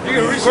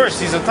 Of course,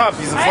 he's the top.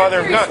 He's the Father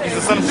of God. He's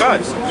the Son of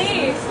God.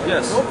 Please.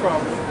 Yes. No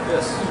problem.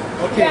 Yes.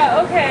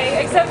 Yeah,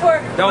 okay. Except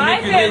for Don't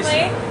my make you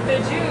family, the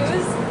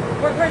Jews,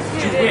 were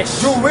persecuted.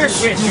 Jewish. You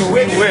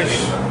wish.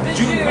 The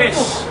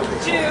Jews.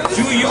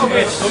 Yo,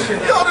 this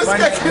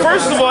guy can't-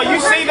 First of all, you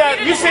say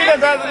that's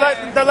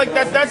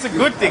a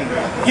good thing.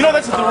 You know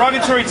that's a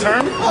derogatory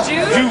term?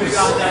 Jews.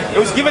 It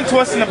was given to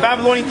us in the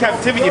Babylonian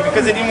captivity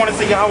because they didn't want to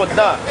say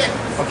YAHAWADAH.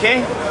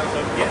 Okay?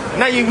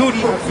 Not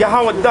Yehudi,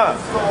 YAHAWADAH.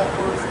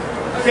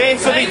 Okay?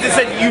 So they just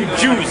said you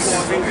Jews.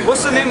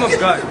 What's the name of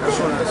God?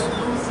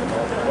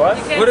 What?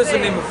 What is the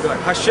name of God?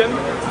 Hashem? No.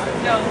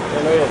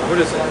 What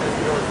is it?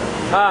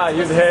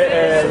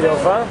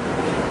 Yahawah.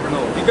 No.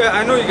 You guys,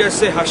 I know you guys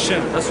say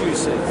Hashem. That's what you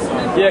say.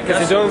 Yeah,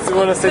 because you don't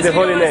want to say the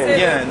holy name.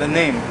 Yeah, the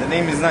name. The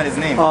name is not his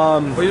name.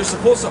 But you're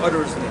supposed to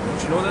utter his name.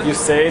 Don't you know that? You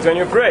say it when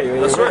you pray.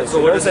 When That's you right. pray. So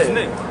You what don't is say his it.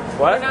 name?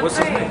 What? What's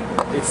his name?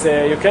 It's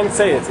you can't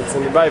say it. It's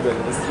in the Bible.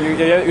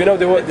 You know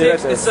the word. The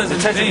It letters. says The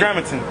his name.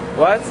 Tetragrammaton.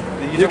 What?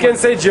 You can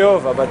say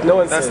Jehovah, but no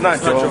one That's says not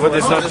it. Jehovah.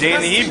 There's no J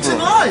in the That's Hebrew. teaching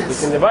lies.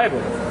 It's in the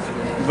Bible.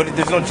 But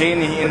there's no J in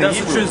the That's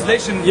the Hebrew.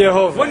 translation.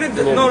 Yehovah. When did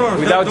the, Yeah. no,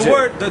 Without the J.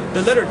 word,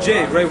 the letter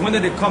J, right? When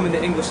did it come in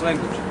the English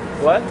language?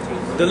 What?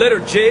 The letter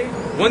J,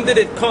 when did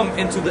it come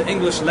into the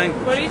English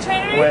language? What are you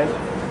trying to read?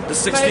 When? The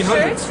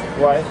 1600s.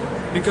 Why?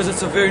 Because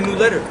it's a very new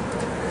letter.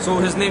 So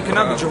his name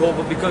cannot be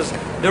Jehovah because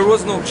there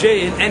was no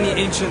J in any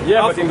ancient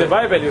Yeah, but in the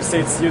alphabet. Bible you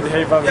say it's Yud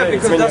Hey Vav Yeah, Hey.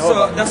 It's because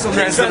Yehovah. that's a late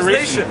Transliteration.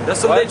 translation.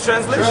 That's a What? late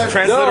translation. No, in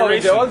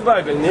Transliteration. the old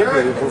Bible in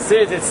Hebrew you can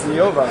say it's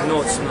Yehovah.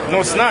 No, it's not. No,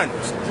 it's not.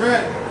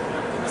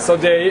 So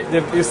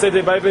you say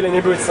the Bible in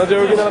Hebrew, it's not the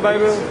original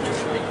Bible?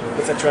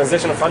 It's a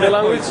translation of other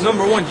language?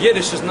 Number one,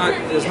 Yiddish is not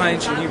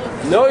ancient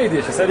Hebrew. No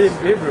Yiddish, I said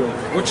Hebrew.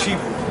 Which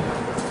Hebrew?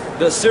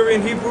 The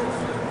Assyrian Hebrew?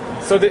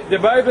 So the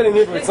Bible in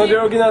Hebrew, it's not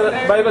the original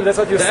Bible, that's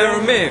what you The say?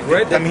 Aramaic,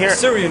 right? The I'm here.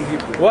 Assyrian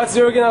Hebrew. What's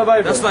the original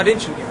Bible? That's not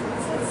ancient Hebrew.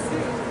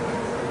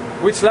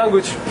 Which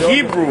language?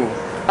 Hebrew.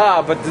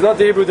 Ah, but not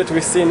the Hebrew that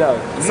we see now.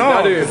 It's No,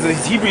 another because the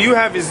Hebrew you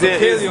have is the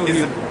Paleo is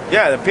Hebrew.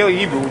 yeah, the Paleo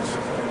Hebrew, which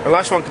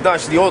Lashwan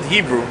Qadash, the old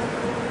Hebrew.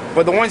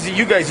 But the ones that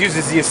you guys use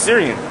is the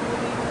Assyrian.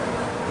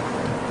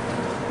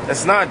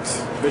 That's not.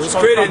 It's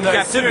created in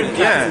captivity.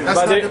 Yeah.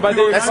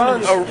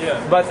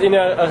 But in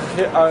an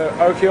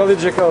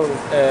archaeological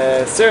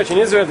search in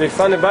Israel, they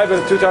found the Bible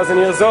 2,000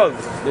 years old.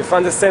 They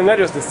found the same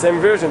letters, the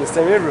same version, the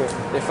same Hebrew.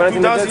 They found it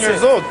in the 2,000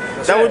 years old.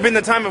 That would have been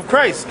the time of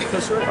Christ.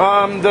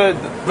 The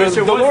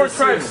lower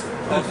tribes,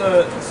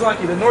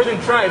 the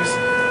northern tribes,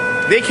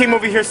 they came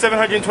over here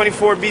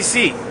 724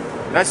 BC.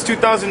 That's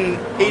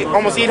 2,008,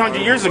 almost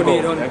 800 years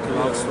ago.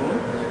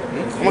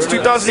 Almost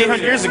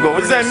 2,800 years ago. What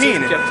does that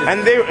mean?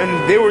 And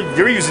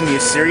they're using the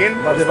Assyrian.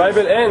 But the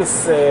Bible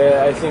ends,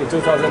 I think,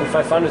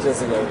 2,500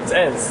 years ago. It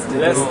ends.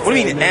 What do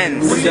you mean it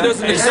ends?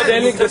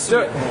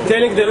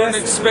 Telling the Don't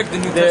expect the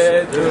New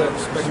Testament.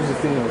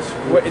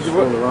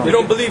 You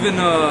don't believe in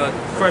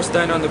Christ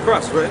dying on the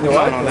cross, right? No,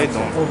 they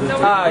don't.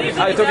 Are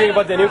you talking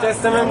about the New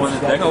Testament?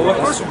 No, of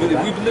course we believe.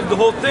 We believe the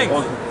whole thing.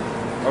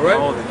 All right?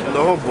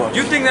 The whole book.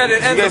 You think that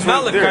it ends in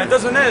Malachi? It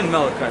doesn't end in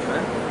Malachi,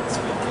 man.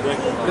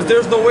 Because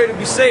there's no way to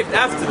be saved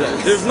after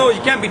that.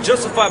 You can't be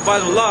justified by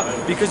the law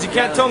because you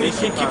can't tell me you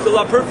can't keep the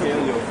law perfectly.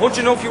 Don't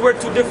you know if you wear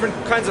two different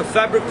kinds of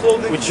fabric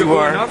clothing, which you're you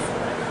going are.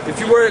 off? If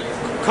you wear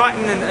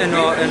cotton and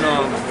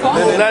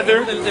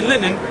leather and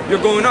linen,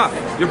 you're going off.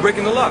 You're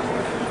breaking the law.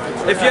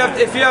 If you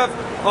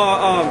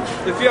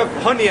have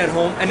honey at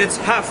home and it's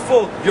half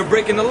full, you're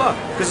breaking the law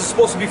because it's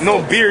supposed to be full.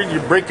 No beard,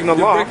 you're breaking the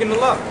law. You're breaking the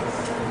law.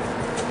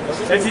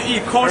 If you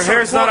eat kosher, her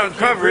hair's not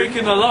uncovered.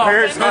 Breaking the law.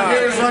 Her hair's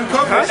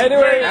uncovered.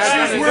 Anyway,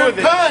 she's wearing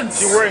pants.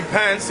 She's wearing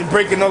pants. You're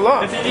breaking the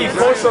law. If you eat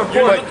kosher,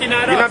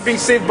 you're not being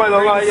saved by the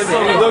law.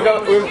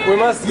 We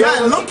must.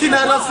 Yeah, looking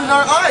at us in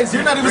our eyes.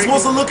 You're not even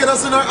supposed to look at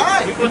us in our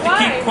eyes. You're supposed to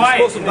keep quiet.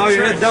 You're supposed to bow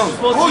your head down.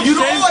 Oh, you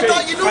know? I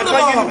thought you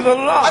knew the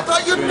law. I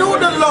thought you knew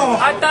the law.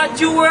 I thought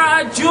you were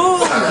a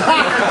Jew.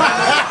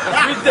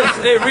 Read this.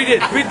 Hey, read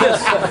it. Read this.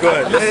 Go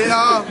ahead.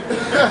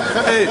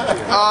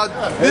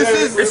 This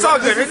is. It's all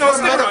good. It's all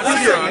good.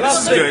 This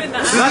is good.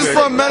 This is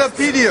from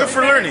Metapedia. Good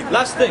for learning.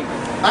 Last thing.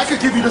 I could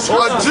give you the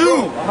A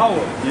Jew.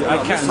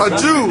 A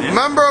Jew,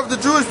 member of the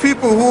Jewish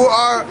people who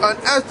are an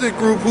ethnic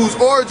group whose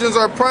origins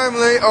are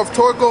primarily of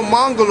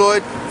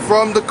Turco-Mongoloid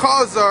from the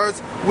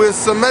Khazars with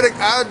Semitic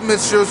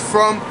admixtures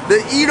from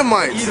the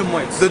Edomites. The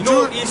The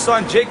Jew, Esau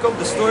and Jacob,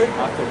 the story?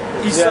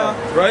 Esau,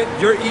 right?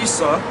 You're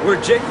Esau, we're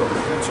Jacob.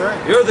 That's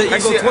right. You're the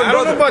evil twin I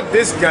don't know brother. about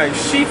this guy.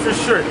 She for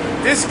sure.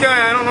 This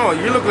guy, I don't know.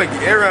 You look like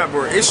Arab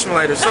or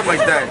Ishmaelite or something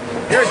like that.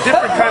 You're a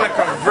different kind of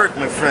convert,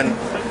 my friend.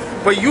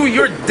 But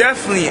you're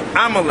definitely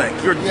Amalek.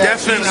 You're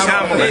definitely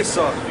Amalek.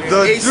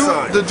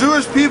 The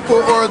Jewish people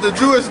or the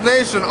Jewish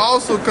nation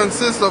also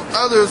consists of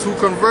others who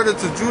converted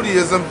to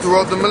Judaism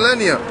throughout the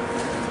millennia.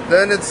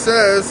 Then it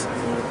says,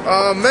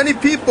 many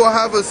people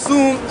have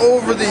assumed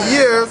over the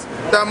years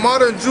that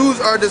modern Jews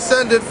are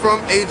descended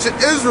from ancient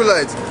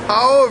Israelites.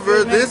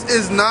 However, this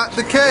is not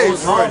the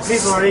case. All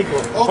people are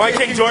equal. Why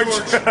King George?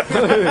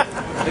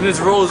 And his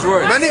Rolls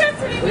Royce.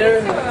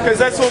 Because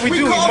that's what we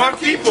do. We mock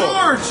people.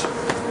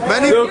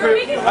 Many. Look,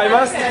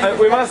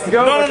 we must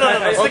go. No.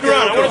 Stick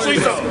around. I want to show you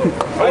something.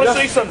 I want to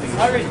show you something.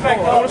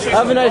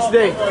 Have a nice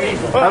day.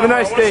 Have a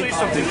nice day.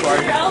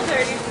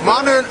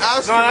 Modern No,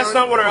 that's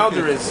not what our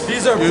elder is.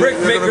 These are brick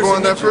You're makers. gonna go on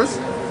in that Egypt.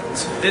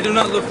 first? They do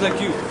not look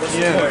like you. That's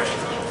the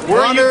point.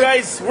 Where are you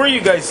guys? Where are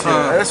you guys here?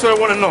 That's what I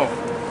want to know.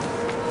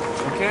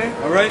 Okay.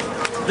 All right.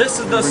 This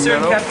is the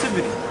Assyrian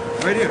captivity.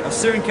 Right here,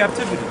 Assyrian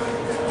captivity.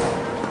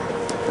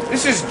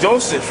 This is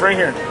Joseph right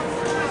here.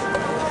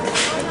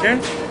 Okay.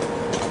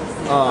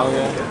 Oh,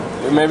 okay.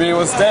 Maybe it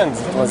was 10.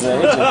 Was it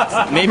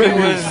Egypt? Maybe it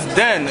was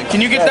then.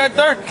 Can you get that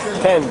dark?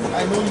 10.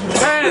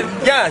 10.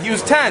 Yeah, he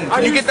was 10.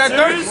 Can you get that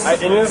dark?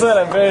 In Israel,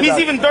 I'm very He's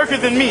dark. even darker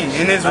than me.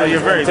 In Israel, you're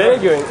very dark.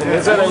 Thank you. In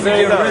Israel, I'm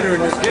very dark.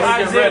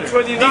 Isaiah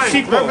 29. These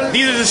people,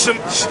 these are the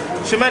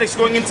Shematics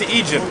going into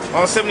Egypt.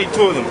 All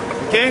 72 of them.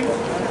 Okay.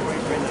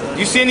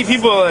 You see any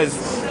people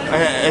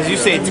as you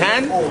say,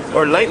 tan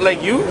or light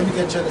like you?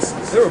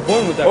 They were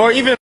born with that. Or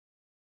even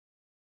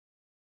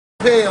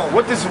pale.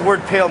 What does the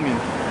word pale mean?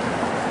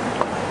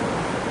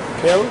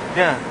 Pale?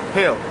 Yeah,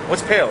 pale.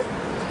 What's pale?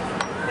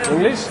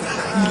 English?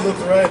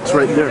 It's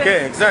right there.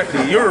 Okay,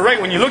 exactly. You were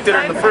right when you looked at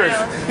her in the first.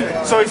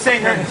 So he's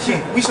saying that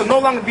we shall no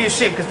longer be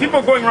ashamed because people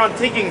are going around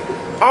taking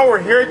our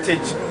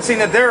heritage, saying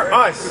that they're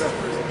us.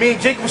 Meaning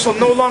Jacob shall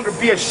no longer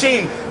be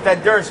ashamed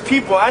that there's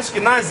people,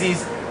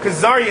 Ashkenazis,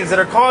 Khazarians that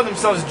are calling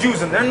themselves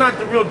Jews and they're not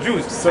the real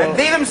Jews. And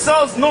they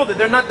themselves know that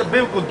they're not the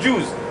biblical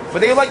Jews.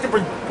 But they like to,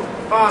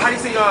 how do you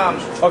say,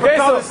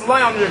 propel this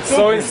lie on their children.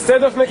 So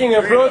instead of making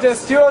a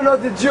protest, you are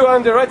not the Jew,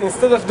 I'm the right,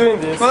 instead of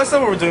doing this, well, that's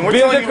not what we're doing. We're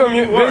build telling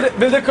you who you are.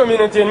 build a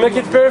community and make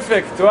it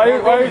perfect. Why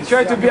are you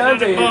trying to be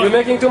anti? You're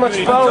making too much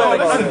power.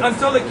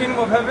 Until the kingdom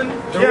of heaven,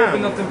 there will be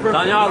nothing perfect.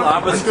 Daniel, I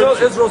have a Until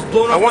scripture. Israel's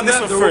blown I off want the this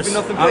map, one there will first. be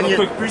nothing I have a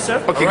perfect. quick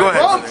precept. Okay, go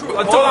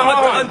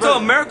ahead. Until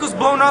America's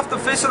blown off the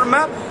face of the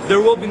map,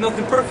 there will be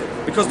nothing perfect.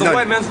 Because the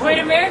white man's Wait,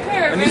 America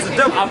or and he's the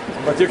devil.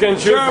 But you can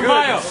choose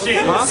Jeremiah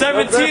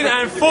 17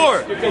 and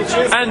 4.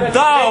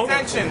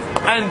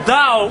 And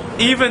thou,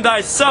 even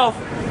thyself,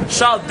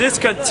 shalt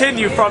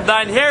discontinue from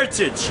thine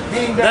heritage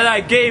that I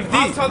gave thee.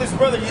 I'll tell this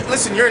brother,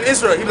 listen, you're in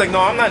Israel. He'd be like,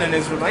 no, I'm not an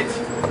Israelite.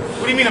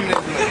 What do you mean I'm an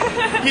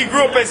Israelite? He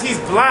grew up as he's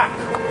black.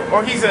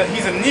 or he's a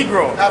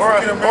Negro,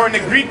 or a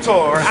Negrito,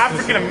 or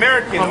African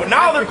American.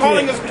 Now they're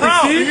calling us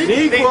brown.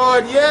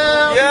 Negro,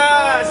 yeah.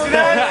 Yeah, see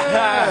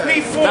that?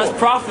 Pay full. That's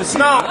prophecy.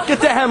 No. Get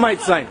the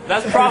Hamite sign.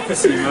 That's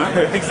prophecy,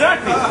 man.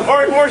 Exactly.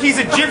 Or he's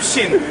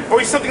Egyptian, or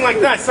he's something like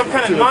that, some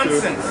kind of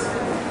nonsense.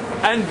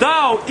 And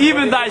thou,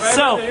 even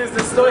thyself,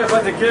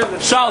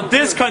 shalt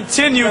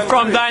discontinue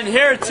from thine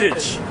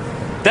heritage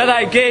that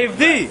I gave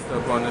thee,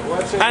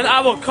 and I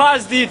will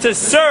cause thee to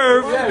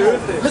serve.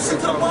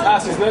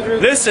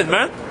 Listen,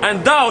 man.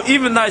 And thou,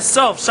 even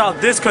thyself, shalt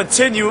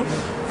discontinue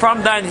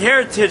from thine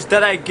heritage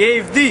that I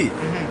gave thee,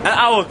 and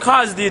I will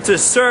cause thee to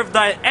serve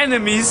thy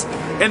enemies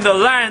in the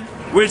land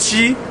which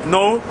ye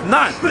know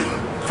not.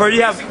 For ye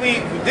have. Basically,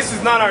 this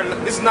is not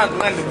the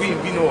land that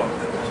we know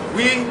of.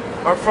 We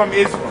are from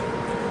Israel.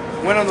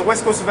 Went on the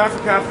west coast of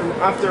Africa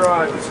after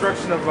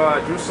destruction of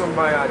Jerusalem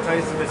by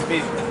Chinese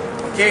Vespasian.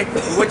 Okay,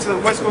 we went to the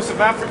west coast of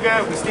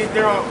Africa. We stayed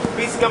there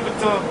basically up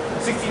until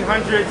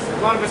 1600s.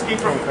 A lot of us came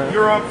from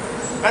Europe.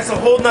 That's a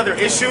whole nother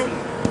issue.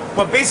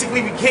 But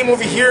basically, we came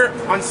over here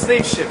on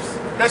slave ships.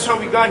 That's how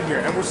we got here,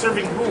 and we're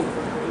serving who?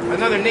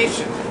 Another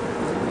nation.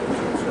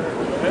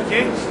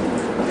 Okay.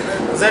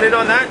 Is that it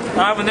on that?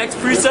 I have a next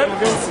precept.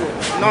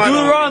 No,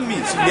 Deuteronomy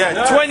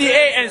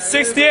 28 and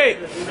 68.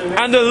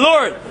 And the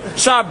Lord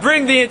shall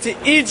bring thee into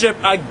Egypt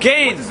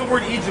again. What does the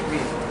word Egypt mean?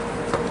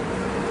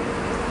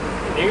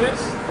 English?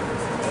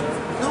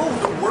 No,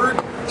 the word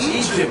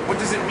Egypt. What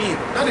does it mean?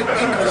 Not in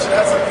English, it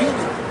has a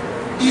meaning.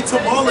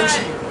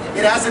 Etymology.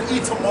 It has an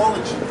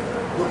etymology.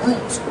 The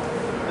root.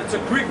 It's a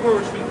Greek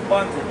word which means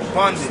bondage.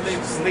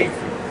 Bondage,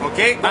 slavery.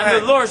 Okay?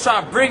 And the Lord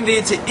shall bring thee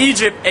into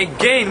Egypt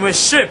again with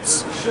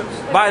ships,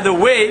 by the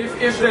way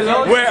If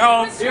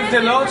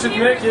the Lord should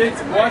make it,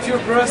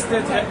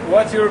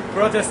 what your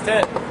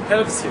Protestant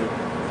helps you.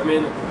 I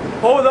mean,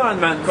 hold on,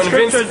 man.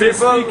 Convince Scriptures is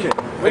people. speaking.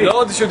 The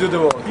Lord should do the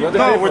work. Not the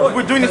No, people.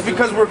 we're doing this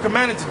because we're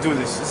commanded to do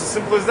this. It's as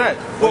simple as that.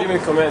 What do you mean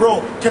command?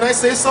 Bro, can I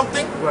say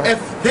something? If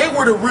they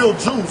were the real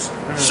Jews,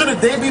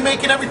 shouldn't they be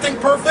making everything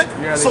perfect?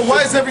 So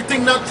why is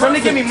everything not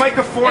Somebody perfect? give me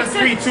Micah 4 and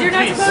 3, 2, You're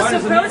not please.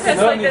 supposed to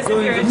protest like this if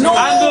you're a Jew. No,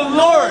 And the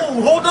Lord.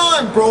 no, hold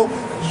on, bro.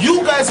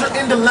 You guys are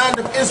in the land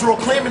of Israel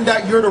claiming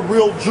that you're the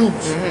real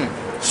Jews.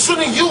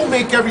 Shouldn't you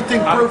make everything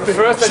perfect?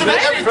 First, Shouldn't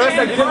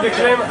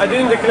I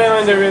didn't declare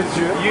I'm the real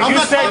Jew. You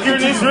said you're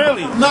an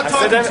Israeli. I'm not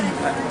talking to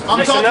you.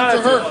 I'm talking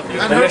to her.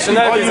 And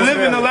her Oh, you live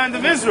in the land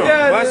of Israel.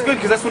 Well, that's good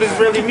because that's what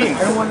Israeli means.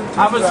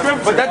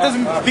 But that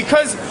doesn't,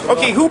 because,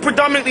 okay, who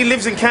predominantly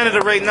lives in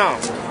Canada right now?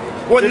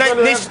 What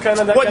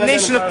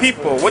nation of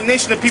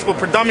people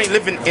predominantly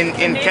live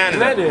in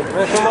Canada?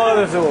 From all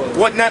over the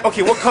world.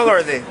 Okay, what color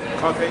are they?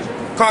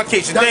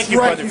 Caucasian. Thank you,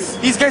 right. brother.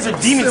 These guys are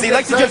demons. They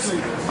like to just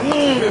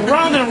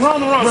round and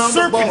round and round.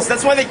 Serpents.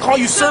 That's why they call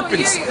you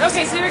serpents.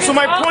 So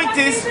my point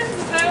is,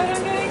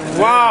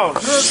 wow.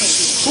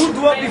 Who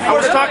grew up before I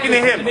was talking to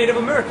him. Native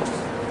Americans.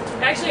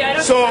 Actually, I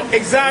don't. So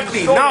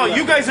exactly. Now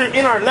you guys are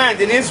in our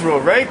land in Israel,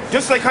 right?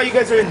 Just like how you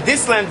guys are in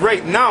this land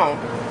right now,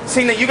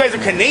 saying that you guys are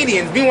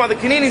Canadians. Meanwhile, the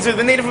Canadians are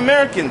the Native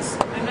Americans.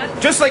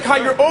 Just like how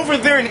you're over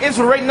there in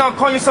Israel right now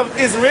calling yourself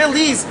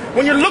Israelis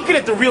when you're looking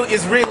at the real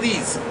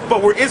Israelis,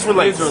 but we're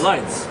Israelites.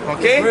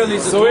 Okay?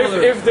 So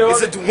if the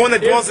Is it one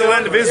that dwells in the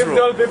land of Israel? If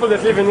the old people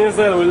that live in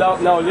Israel will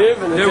now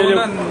live, and They will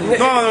not.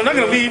 No, they're not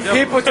going to leave.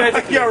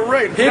 Hypothetically, Yeah,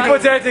 right.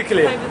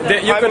 hypothetically,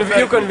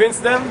 you convince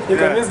them,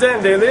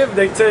 they live,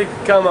 they say,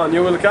 come on,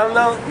 you will come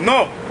now?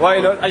 No. Why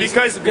not?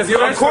 Because you wait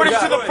for according to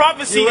God. the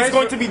prophecy, You it's wait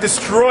going for- to be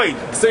destroyed.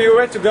 So you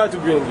wait to God to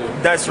bring you.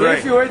 That's So right.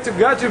 If you wait to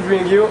God to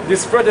bring you,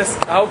 this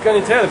protest, how can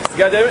it help?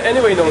 God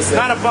anyway knows It's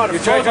not about a You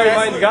try to protest.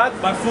 remind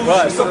God? By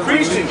foolishness. What?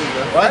 Preaching.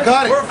 I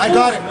got it. I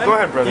got it. Go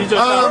ahead, brother.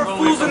 We're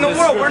fools in the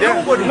world. We're Yeah,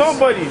 nobody.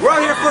 nobody. We're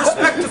out here for a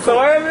spectacle. So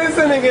why am I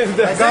listening is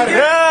that? I got it.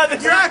 Yeah,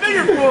 that's exactly.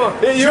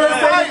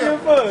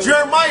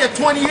 Jeremiah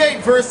 28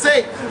 verse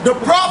 8. The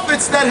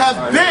prophets that have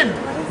been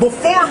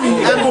before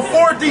me and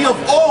before thee of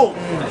old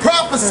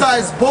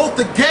prophesies both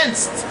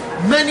against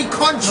many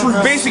countries.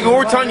 Basically, what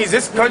we're telling you is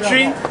this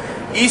country,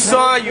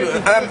 Esau,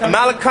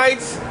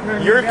 Amalekites,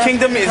 your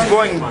kingdom is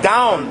going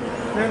down.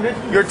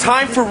 Your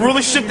time for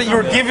rulership that you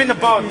were given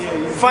about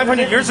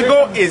 500 years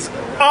ago is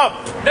up.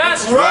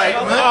 That's Right,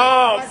 right. man.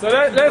 Up. So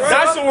let's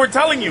That's what we're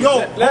telling you. Yo,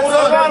 hold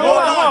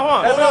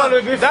on. everyone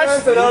will be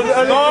friends and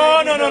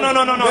No.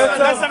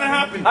 That's not gonna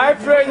happen. I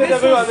pray that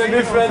everyone will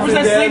be friends. Who's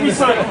that slavery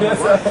son?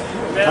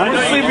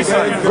 Slavery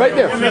son. Right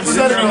there.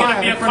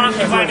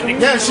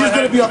 Yeah, she's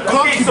gonna be a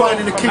concubine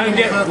in the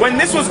kingdom. When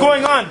this was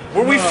going on,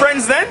 were we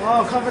friends then?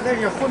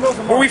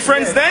 Were we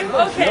friends then?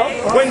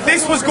 Okay. When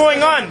this was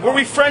going on, were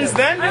we friends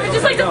then? I would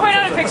just like to point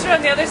out a picture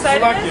on the other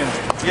side of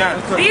this. Yeah.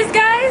 These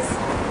guys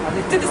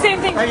did the same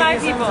thing to my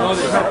people.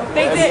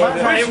 They did. Look,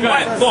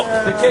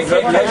 the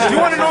KKK. Do you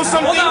want to know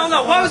something? Hold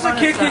on. Why was the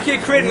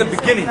KKK created in the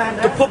beginning?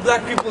 To put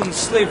black people in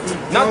slavery,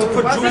 not to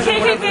put The Jews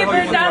in KKK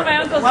burned down my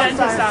uncle's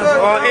dentist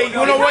office. Hey,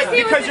 you know what?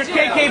 Because your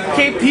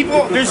KKK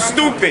people, they're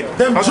stupid.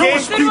 Them Okay?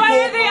 Jewish people why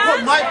are they put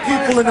on my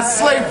there? people into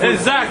slavery.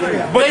 Exactly.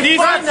 But They these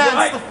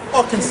financed the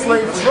fucking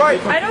slavery.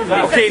 I don't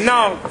think Okay, that's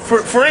now,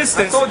 for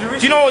instance, do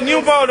you know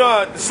about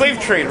the slave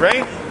trade,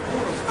 right?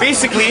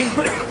 basically,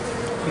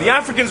 the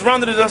Africans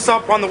rounded us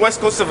up on the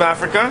west coast of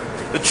Africa,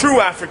 the true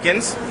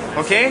Africans,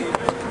 okay?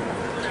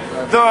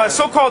 The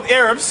so-called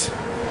Arabs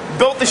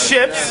built the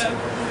ships,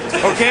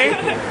 okay?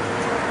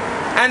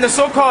 And the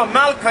so-called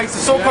Amalekites, the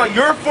so-called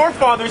your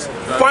forefathers,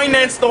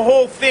 financed the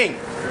whole thing.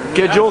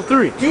 Get Joel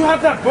 3. Do you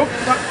have that book?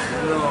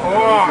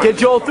 Oh. Get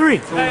Joel 3.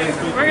 Hey,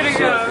 we're gonna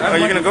go. Are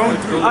you gonna go?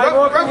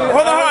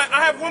 Hold on.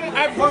 I have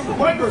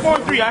one before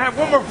 3. I have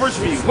one more verse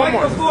for you. One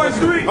more.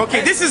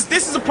 Okay, this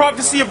is a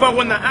prophecy about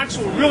when the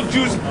actual real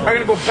Jews are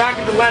gonna go back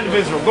into the land of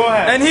Israel. Go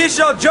ahead. And he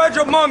shall judge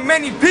among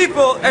many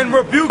people and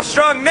rebuke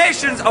strong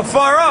nations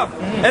afar off.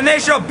 And they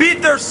shall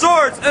beat their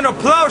swords into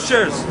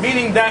plowshares.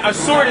 Meaning that a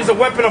sword is a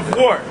weapon of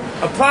war.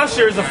 A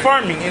plowshare is a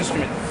farming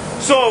instrument.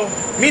 So,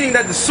 meaning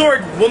that the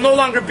sword will no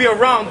longer be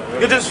around,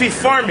 you'll just be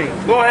farming.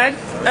 Go ahead.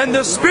 And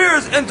the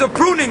spears into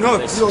pruning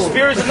hooks.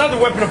 Spear is another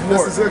weapon of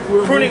war.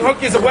 Pruning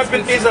hook is a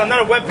weapon,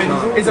 not a weapon,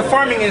 is a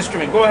farming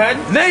instrument. Go ahead.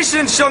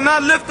 Nation shall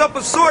not lift up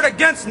a sword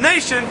against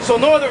nation. So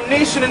no other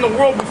nation in the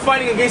world will be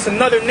fighting against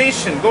another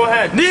nation. Go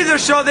ahead. Neither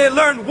shall they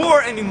learn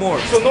war anymore.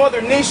 So no other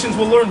nations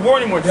will learn war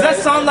anymore. Does that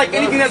sound like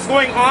anything that's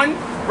going on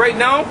right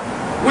now?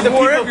 With the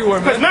war people? everywhere,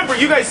 man. Because remember,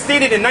 you guys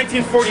stated in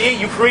 1948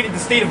 you created the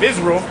state of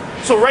Israel.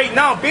 So right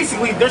now,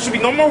 basically, there should be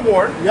no more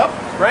war. Yep.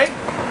 Right?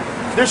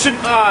 There should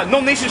no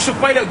nation should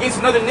fight against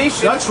another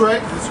nation. That's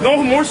right.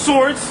 No more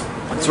swords.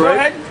 That's Go right.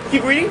 ahead.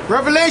 Keep reading.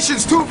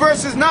 Revelations 2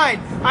 verses 9.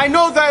 I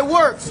know thy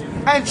works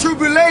and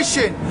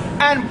tribulation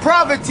and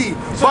poverty.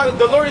 So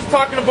the Lord is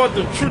talking about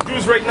the true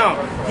Jews right now.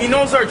 He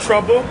knows our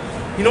trouble.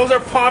 He knows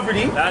our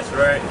poverty. That's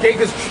right. Okay,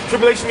 because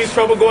tribulation means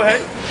trouble. Go ahead.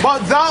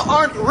 But thou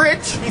art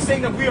rich. He's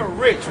saying that we are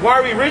rich. Why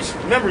are we rich?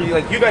 Remember,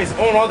 you guys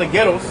own all the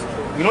ghettos.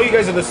 We know you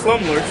guys are the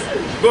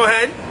slumlords. Go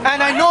ahead.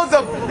 And I know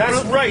the...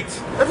 That's right.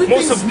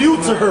 Everything's new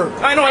to her.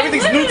 I know,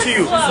 everything's new to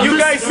you. You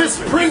guys... This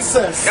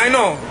princess. I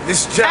know.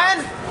 This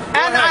Jap.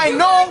 And I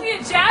know... Be a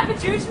Jap, a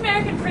Jewish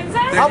American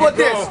princess? How about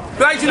this?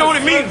 Glad you know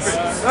what it means.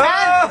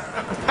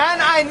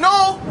 And I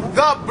know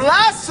the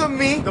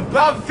blasphemy... The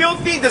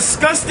filthy,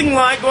 disgusting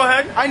lie. Go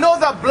ahead. I know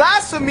the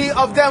blasphemy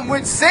of them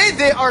which say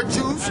they are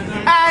Jews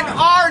and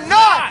are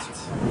not.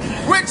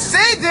 Which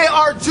say they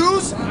are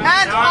Jews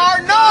and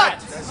are not.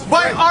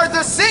 But are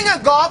the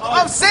synagogue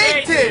of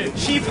Satan.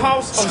 Chief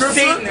house of Scripture?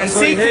 Satan. And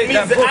Satan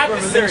means the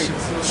adversary.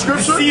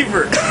 Scripture?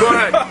 Deceiver. Go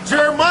ahead.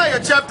 Jeremiah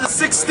chapter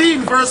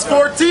 16 verse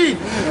 14.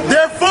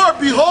 Therefore,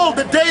 behold,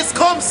 the days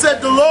come,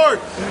 said the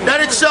Lord,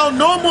 that it shall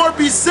no more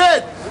be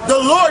said, the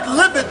Lord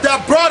liveth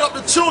that brought up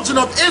the children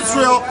of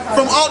Israel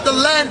from out the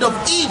land of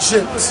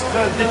Egypt.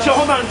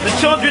 Hold on, the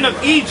children of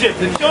Egypt,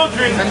 the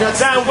children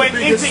that went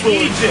into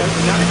Egypt.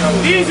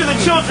 These are the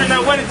children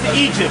that went into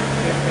Egypt.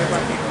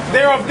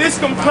 They're of this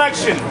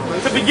complexion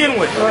to begin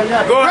with. Go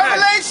ahead.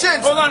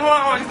 Revelations. Hold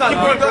on. He's not. Keep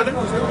going, brother.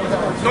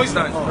 No, he's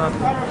not.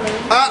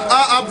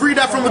 I'll read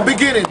that from the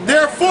beginning.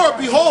 Therefore,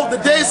 behold, the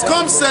days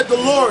come, said the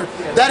Lord,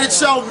 that it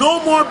shall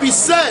no more be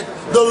said,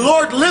 the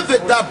Lord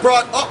liveth that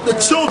brought up the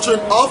children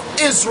of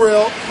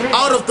Israel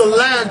out of the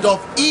land of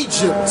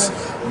Egypt.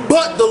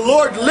 But the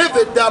Lord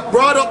liveth that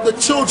brought up the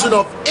children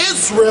of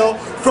Israel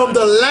from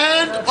the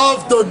land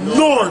of the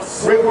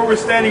north. Right where we're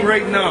standing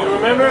right now.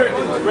 Remember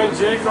when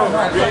Jacob bring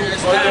all the...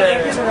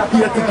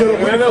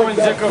 Remember when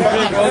Jacob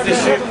bring all the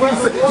ships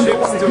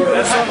to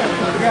Esau?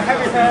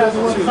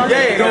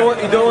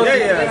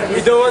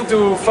 You don't want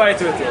to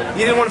fight with him.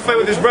 He didn't want to fight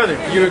with his brother.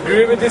 You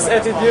agree with this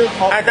attitude?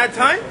 At that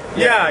time?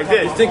 Yeah, I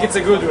did. You think it's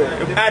a good way?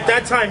 At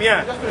that time,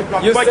 yeah.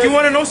 But said- you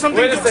want to know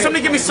something? Wait a second.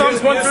 Somebody give me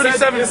Psalms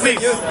 137,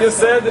 please. You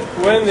said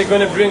when they're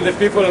going to bring the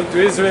people to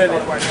Israel.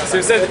 So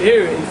you said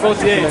here in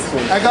 48.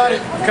 I got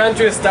it.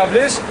 Country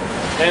established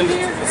and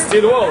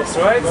still wars,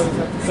 right?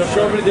 So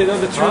probably they know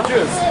the true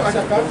Jews.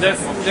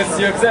 That's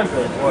your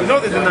example. You know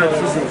that they're not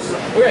true Jews.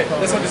 Okay,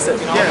 that's what you said.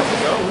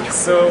 Yeah.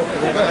 So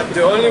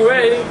the only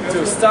way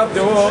to stop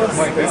the wars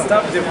and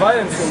stop the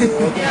violence in the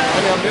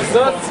world is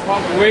not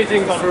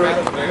waiting for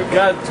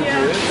God to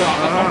do it.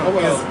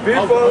 Is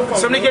people.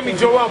 Somebody get me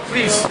Joel,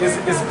 please.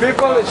 Is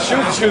people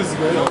should choose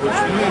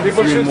good.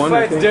 People should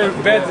fight their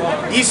bad.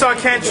 Esau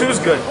can't choose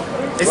good.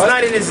 It's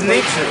not in his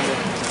nature.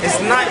 It's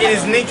not in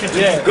his nature to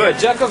be good.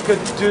 Jacob could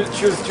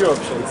choose two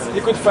options. He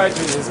could fight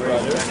with his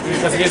brother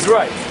because he is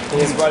right and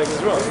his brother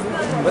is wrong.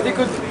 But he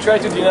could try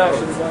to deny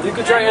it. He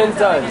could try any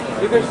time.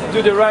 He could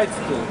do the right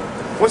thing.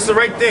 What's the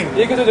right thing?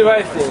 He could do the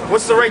right thing.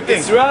 What's the right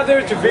thing? It's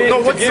rather to be.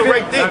 No, what's the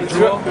right thing?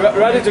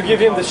 Rather to give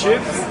him the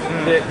ships,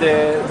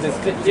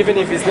 even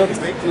if he's not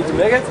going to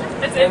make it,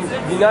 and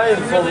deny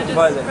him from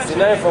violence,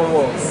 deny him from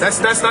wars.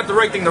 That's not the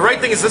right thing. The right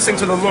thing is listening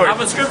to the Lord. I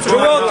have a scripture.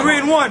 Joel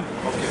 3:1.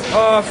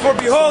 For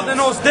behold, in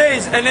those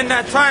days and in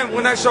that time,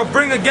 when I shall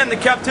bring again the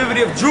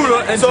captivity of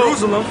Judah and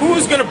Jerusalem.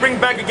 Who's going to bring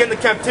back again the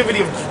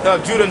captivity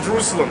of Judah and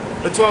Jerusalem?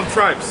 The 12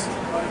 tribes.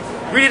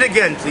 Read it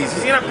again, please.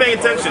 You're not paying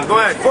attention. Go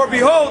ahead. For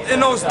behold, in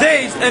those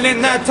days and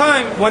in that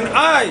time, when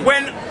I.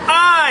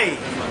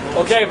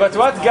 Okay, but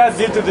what God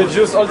did to the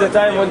Jews all the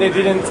time when they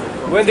didn't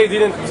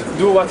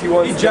do what He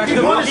wanted? He jacked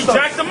them up. He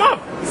jacked them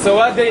up. So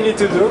what they need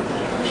to do?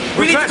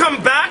 We need to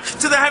come back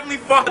to the Heavenly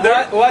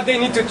Father. What they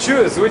need to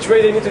choose, which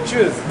way they need to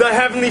choose. The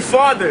Heavenly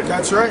Father.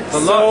 That's right.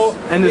 So,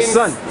 and the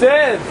Son.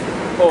 Instead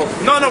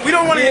of No, we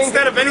don't want to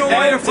instead of anything.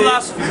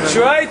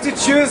 try to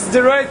choose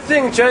the right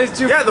thing. Try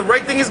to. Yeah, the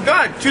right thing is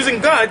God. Choosing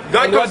God.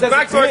 God And what comes does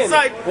back it to our mean?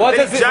 side. What Then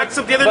does he it? jacks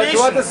up the other But nations.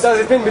 what does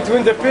it mean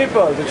between the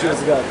people to choose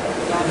God?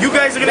 You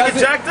guys are going to get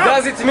jacked up.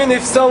 Does it mean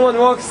if someone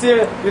walks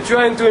here, you're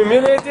trying to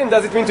humiliate him?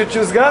 Does it mean to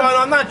choose God? No,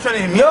 I'm not trying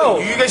to humiliate No,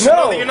 you. You guys should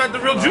know that you're not the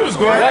real Jews.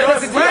 Go ahead. What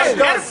does it mean?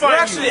 We're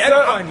actually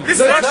edifying you. This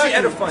is actually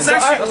edifying. So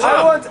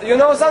I want, you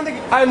know something?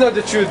 I'm not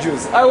the true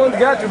Jews. I want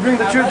God to bring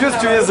the true Jews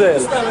to Israel.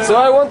 So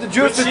I want the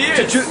Jews to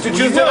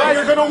choose the right.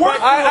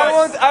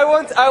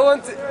 I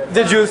want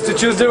the Jews to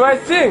choose the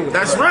right thing.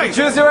 That's right.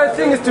 To choose the right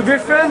thing is to be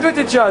friends with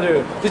each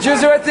other. To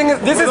choose the right thing is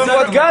this is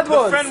what God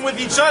wants. Friend with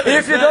each other.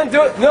 If you don't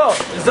do no,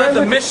 Is that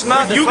the Mishnah?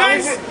 You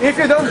guys. if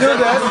you don't do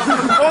that,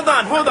 Hold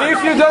on.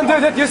 if you don't do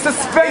that, you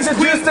suspend the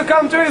Jews to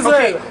come to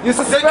Israel. You Is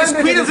suspend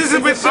Queen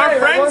Elizabeth our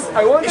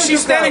friends? Is she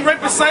standing right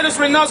beside us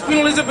right now? Is Queen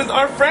Elizabeth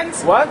our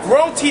friends? What?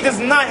 Royalty does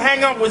not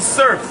hang out with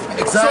serfs.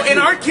 So in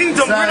our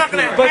kingdom, we're not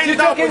going to But hang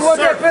you're out talking with what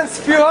serfs. happens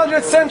few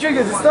hundred centuries.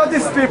 It's not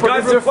these people. God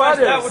It's their requires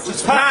that fathers. which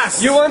is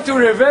Past. You want to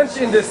revenge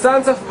in the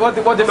sons of what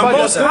the The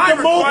fathers Most High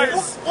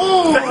requires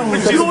that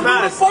which is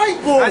past.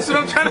 That's what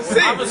I'm trying to say.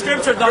 I have a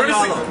scripture down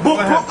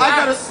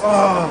I gotta.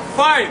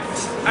 5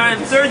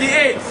 and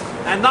 38.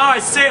 And now I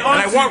say And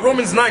I unto want you,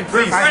 Romans 9,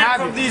 please. refrain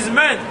from these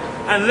men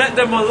and let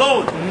them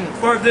alone.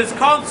 For if this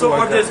counsel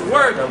or this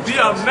word be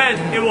of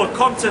men, it will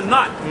come to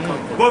naught.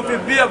 But if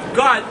it be of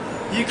God,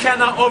 you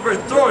cannot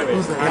overthrow it.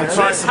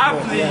 Lest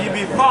happily you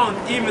be found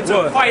even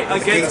to fight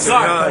against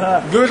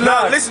God. Good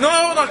Now, luck. listen,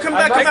 no, come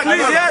back.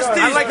 Ecclesiastes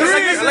I like your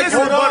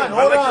rebuttal.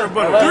 I like your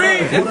rebuttal.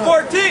 3 and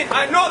 14.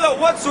 I know that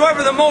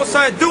whatsoever the Most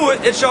High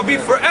doeth, it shall be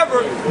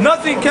forever.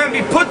 Nothing can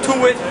be put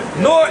to it,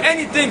 nor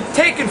anything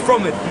taken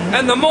from it.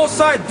 And the Most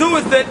High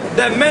doeth it,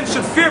 that men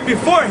should fear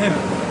before him.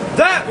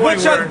 That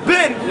which has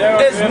been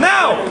is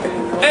now,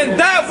 and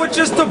that which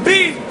is to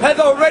be has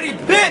already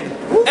been.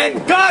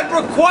 And God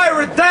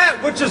required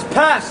that which is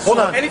past. Hold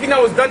on. Anything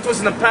that was done to us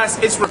in the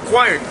past, it's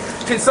required.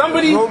 Can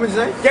somebody Romans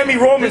 8? get me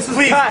Romans, This is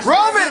please? past.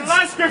 Romans!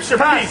 Last scripture,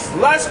 please.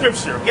 Last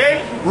scripture,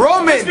 okay?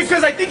 Romans! Just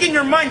because I think in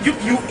your mind,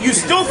 you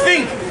still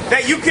think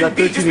that you can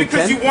be just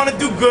because you want to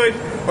do good,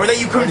 or that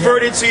you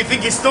converted, so you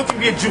think you still can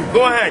be a Jew.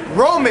 Go ahead.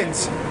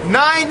 Romans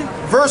 9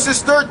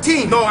 verses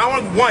 13. No, I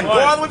want 1. Go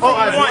all the way from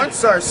I want 1.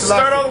 sorry,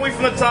 Start all the way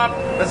from the top.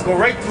 Let's go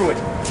right through it.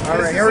 All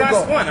right, This here we is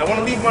last go. one. I want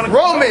to leave one.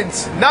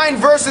 Romans 9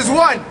 verses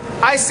 1.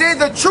 I say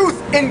the truth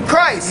in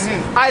Christ.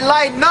 I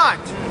lie not.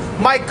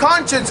 My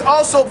conscience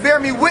also bear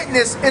me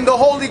witness in the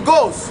Holy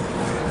Ghost,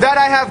 that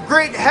I have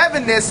great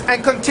heaviness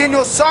and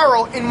continual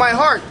sorrow in my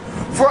heart.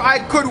 For I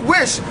could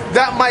wish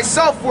that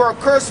myself were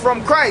accursed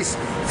from Christ,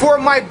 for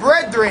my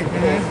brethren,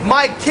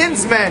 my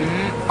kinsmen,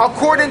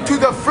 according to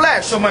the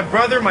flesh, So my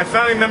brother, my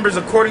family members,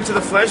 according to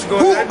the flesh, go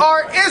who ahead.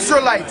 are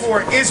Israelites, Who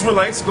are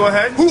Israelites, go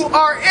ahead. who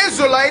are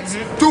Israelites,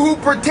 to who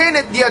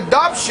pertaineth the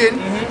adoption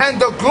and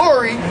the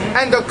glory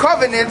and the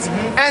covenants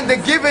and the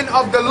giving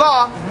of the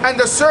law and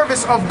the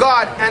service of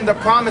God and the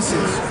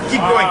promises.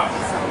 Keep going.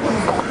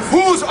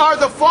 Whose are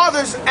the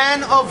fathers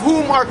and of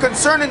whom are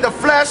concerning the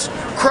flesh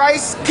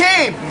Christ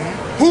came,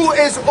 who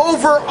is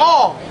over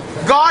all,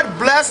 God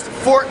blessed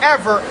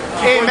forever.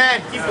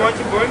 Amen. Keep going,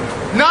 keep going.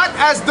 Not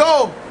as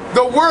though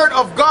the word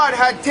of God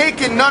had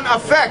taken none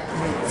effect,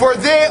 for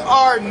they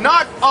are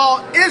not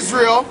all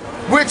Israel,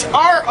 which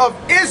are of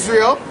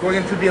Israel, Going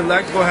into the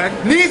elect, go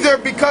ahead. neither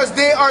because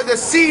they are the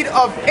seed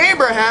of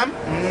Abraham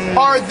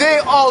are they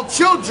all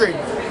children,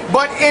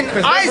 but in Because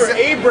remember, Isaac.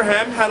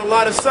 Abraham had a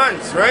lot of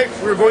sons, right?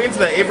 We were going into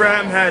that.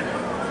 Abraham had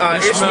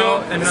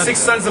Ishmael and the 6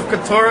 sons of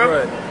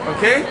Keturah.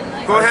 Okay?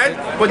 Go ahead.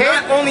 But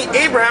not only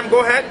Abraham, go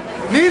ahead.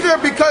 Neither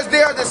because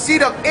they are the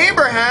seed of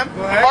Abraham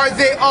ahead. are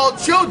they all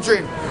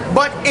children,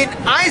 but in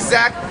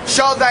Isaac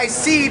shall thy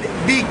seed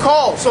be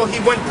called. So he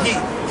went,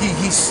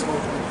 he's,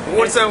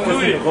 what's that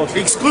one? He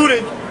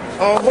excluded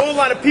a whole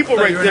lot of people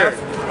right there.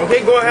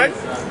 Okay, go ahead.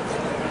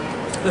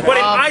 But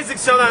in Isaac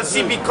shall thy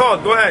seed be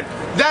called. Go ahead.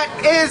 That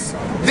is,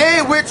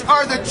 they which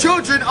are the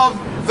children of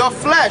the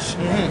flesh.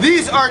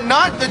 These are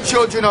not the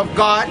children of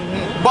God,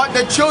 but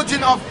the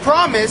children of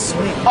promise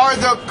are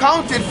the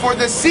counted for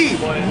the seed.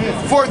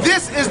 For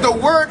this is the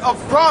word of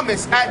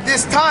promise. At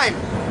this time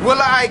will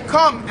I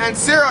come, and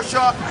Sarah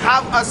shall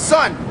have a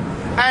son.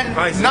 And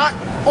Isaac. not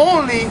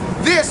only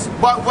this,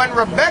 but when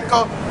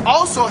Rebekah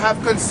also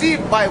have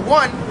conceived by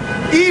one,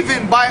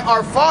 even by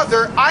our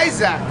father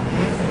Isaac.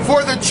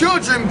 For the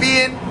children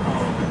being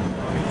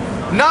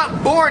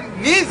not born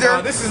neither,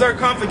 This is our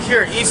conflict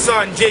here, Esau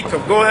and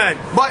Jacob. Go ahead.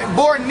 but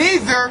born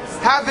neither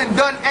having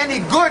done any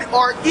good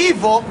or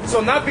evil,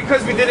 So not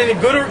because we did any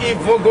good or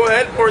evil, go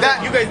ahead, or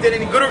that That- you guys did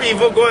any good or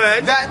evil, go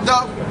ahead. that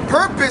the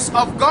purpose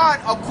of God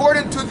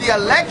according to the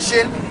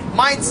election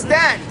might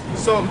stand,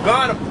 So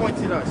God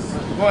appointed us.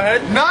 Go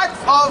ahead. not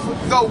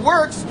of the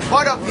works,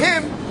 but of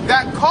him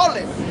that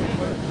calleth.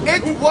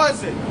 It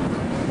was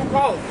Who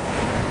called?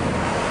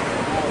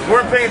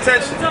 Weren't paying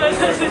attention.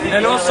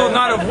 And also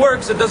not of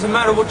works, it doesn't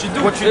matter what you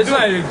do. What you do.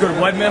 Not a good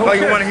white man. Oh,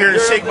 you want to hear her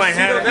shake my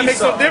hand? That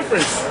makes no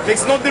difference.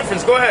 Makes no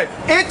difference. Go ahead.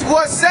 It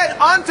was said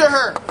unto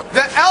her,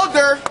 the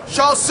elder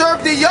shall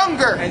serve the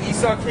younger. And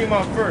Esau came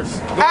out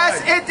first.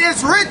 As it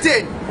is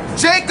written,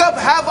 Jacob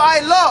have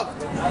I loved,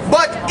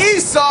 but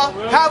Esau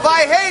have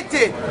I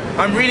hated.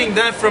 I'm reading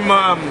that from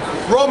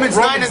Romans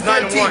 9 and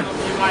 13.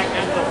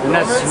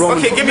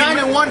 Okay, give me 9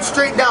 and 1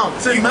 straight down.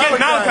 You get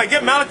Malachi.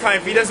 Get Malachi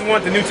if he doesn't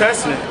want the New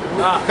Testament.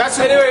 That's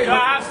anyway,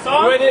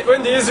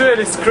 when the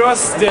Israelis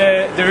crossed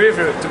the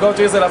river to go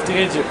to Israel after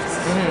Egypt,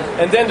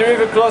 and then the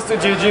river close to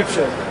the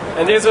Egyptian,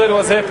 and Israel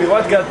was happy,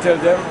 what God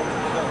told them?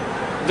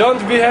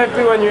 Don't be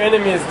happy when your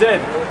enemy is dead,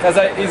 because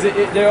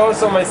they're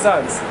also my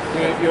sons.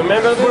 You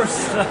remember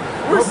this?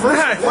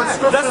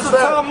 That's the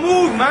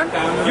Talmud, man.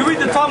 You read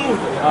the Talmud.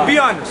 Be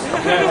honest.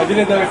 I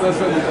didn't know it was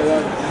from the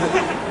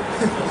Talmud.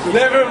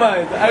 Never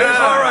mind.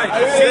 Alright.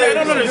 I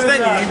don't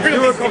understand you.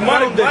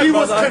 He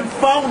was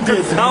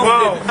confounded.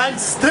 And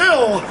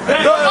still,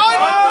 the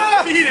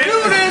undefeated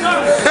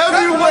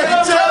heavyweight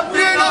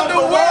champion of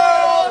the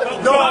world,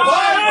 the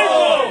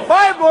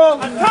Bible.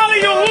 I'm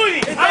telling you,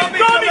 Hudi. I'm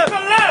going to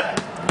collab.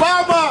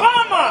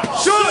 Mama.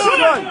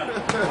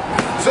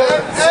 So,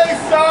 hey,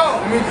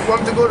 I mean, you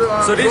want to go to...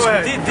 So these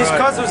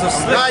Khazars are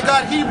slick. I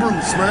got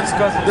Hebrews, man.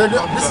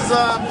 This is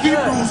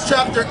Hebrews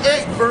chapter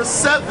 8, verse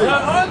 7.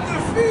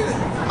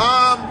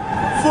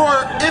 For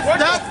if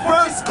that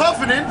first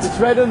covenant... It's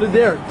right under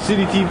there,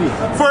 City TV.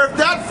 For if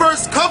that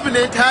first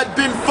covenant had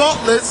been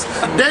faultless,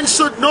 then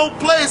should no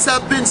place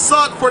have been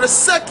sought for the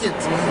second.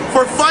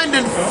 For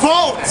finding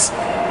fault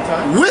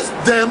with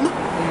them,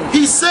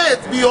 he said,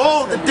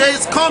 behold, the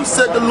days come,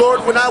 said the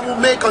Lord, when I will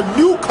make a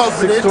new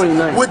covenant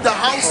with the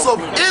house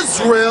of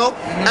Israel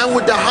and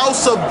with the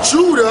house of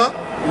Judah,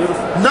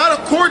 not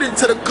according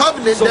to the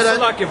covenant So, that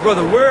like it,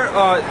 brother, where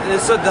it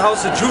said the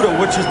house of Judah,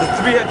 which is the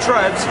 3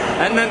 tribes,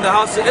 and then the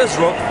house of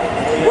Israel.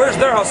 Where's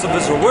their house of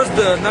Israel? Where's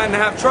the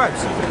 9.5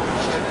 tribes?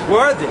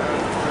 Where are they?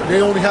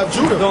 They only have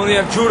Judah. They only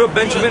have Judah,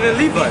 Benjamin, and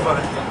Levi.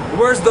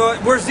 Where's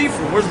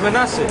Ephraim? Where's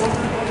Manasseh?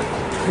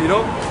 You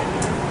know?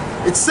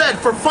 It said,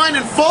 for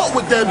finding fault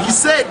with them, he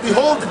said,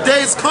 behold, the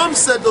days come,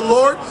 said the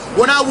Lord,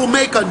 when I will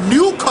make a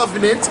new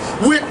covenant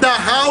with the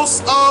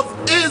house of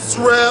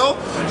Israel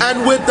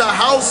and with the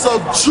house of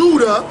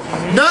Judah,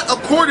 not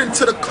according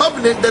to the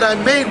covenant that I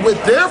made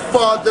with their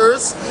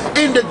fathers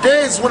in the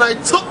days when I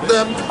took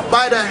them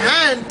by the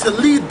hand to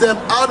lead them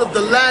out of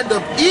the land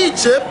of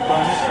Egypt,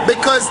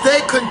 because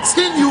they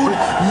continued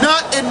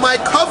not in my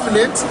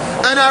covenant,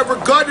 and I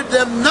regarded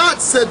them not,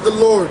 said the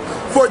Lord.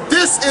 For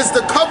this is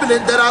the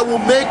covenant that I will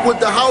make with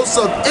the house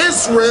of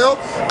Israel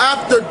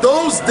after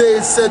those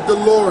days, said the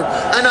Lord.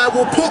 And I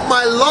will put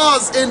my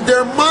laws in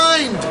their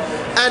mind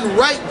and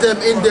write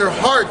them in their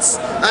hearts.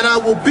 And I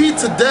will be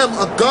to them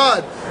a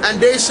God,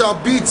 and they shall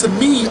be to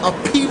me a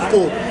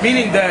people.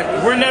 Meaning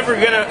that we're never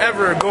going to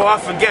ever go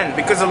off again,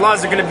 because the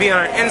laws are going to be on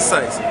our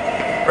insides.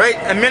 Right?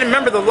 And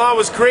remember, the law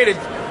was created.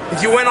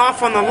 If you went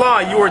off on the law,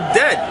 you were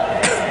dead.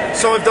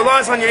 So if the law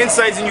is on your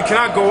insides and you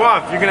cannot go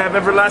off, you're going to have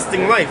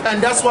everlasting life.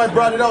 And that's why I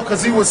brought it out,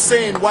 because he was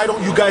saying, why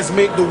don't you guys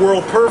make the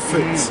world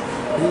perfect?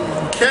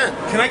 You can't.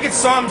 Can I get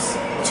Psalms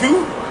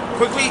 2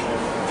 quickly?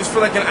 Just for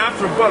like an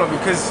after rebuttal,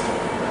 because...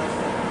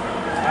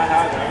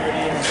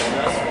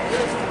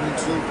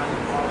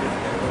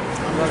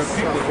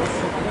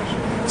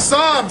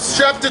 Psalms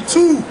chapter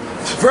 2,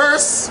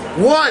 verse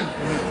 1.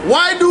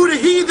 Why do the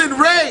heathen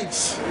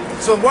rage?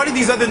 So why do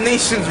these other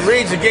nations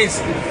rage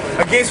against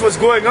what's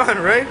going on,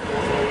 right?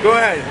 Go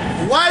ahead.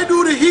 Why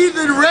do the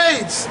heathen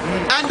rage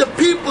and the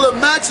people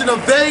imagine a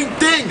vain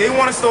thing? They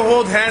want us to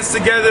hold hands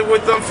together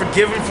with them,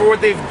 forgive them for what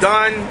they've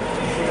done,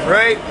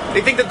 right? They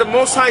think that the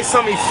Most High is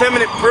some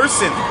effeminate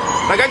person.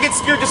 Like, I get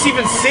scared just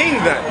even saying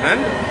that, man.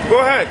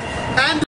 Go ahead. And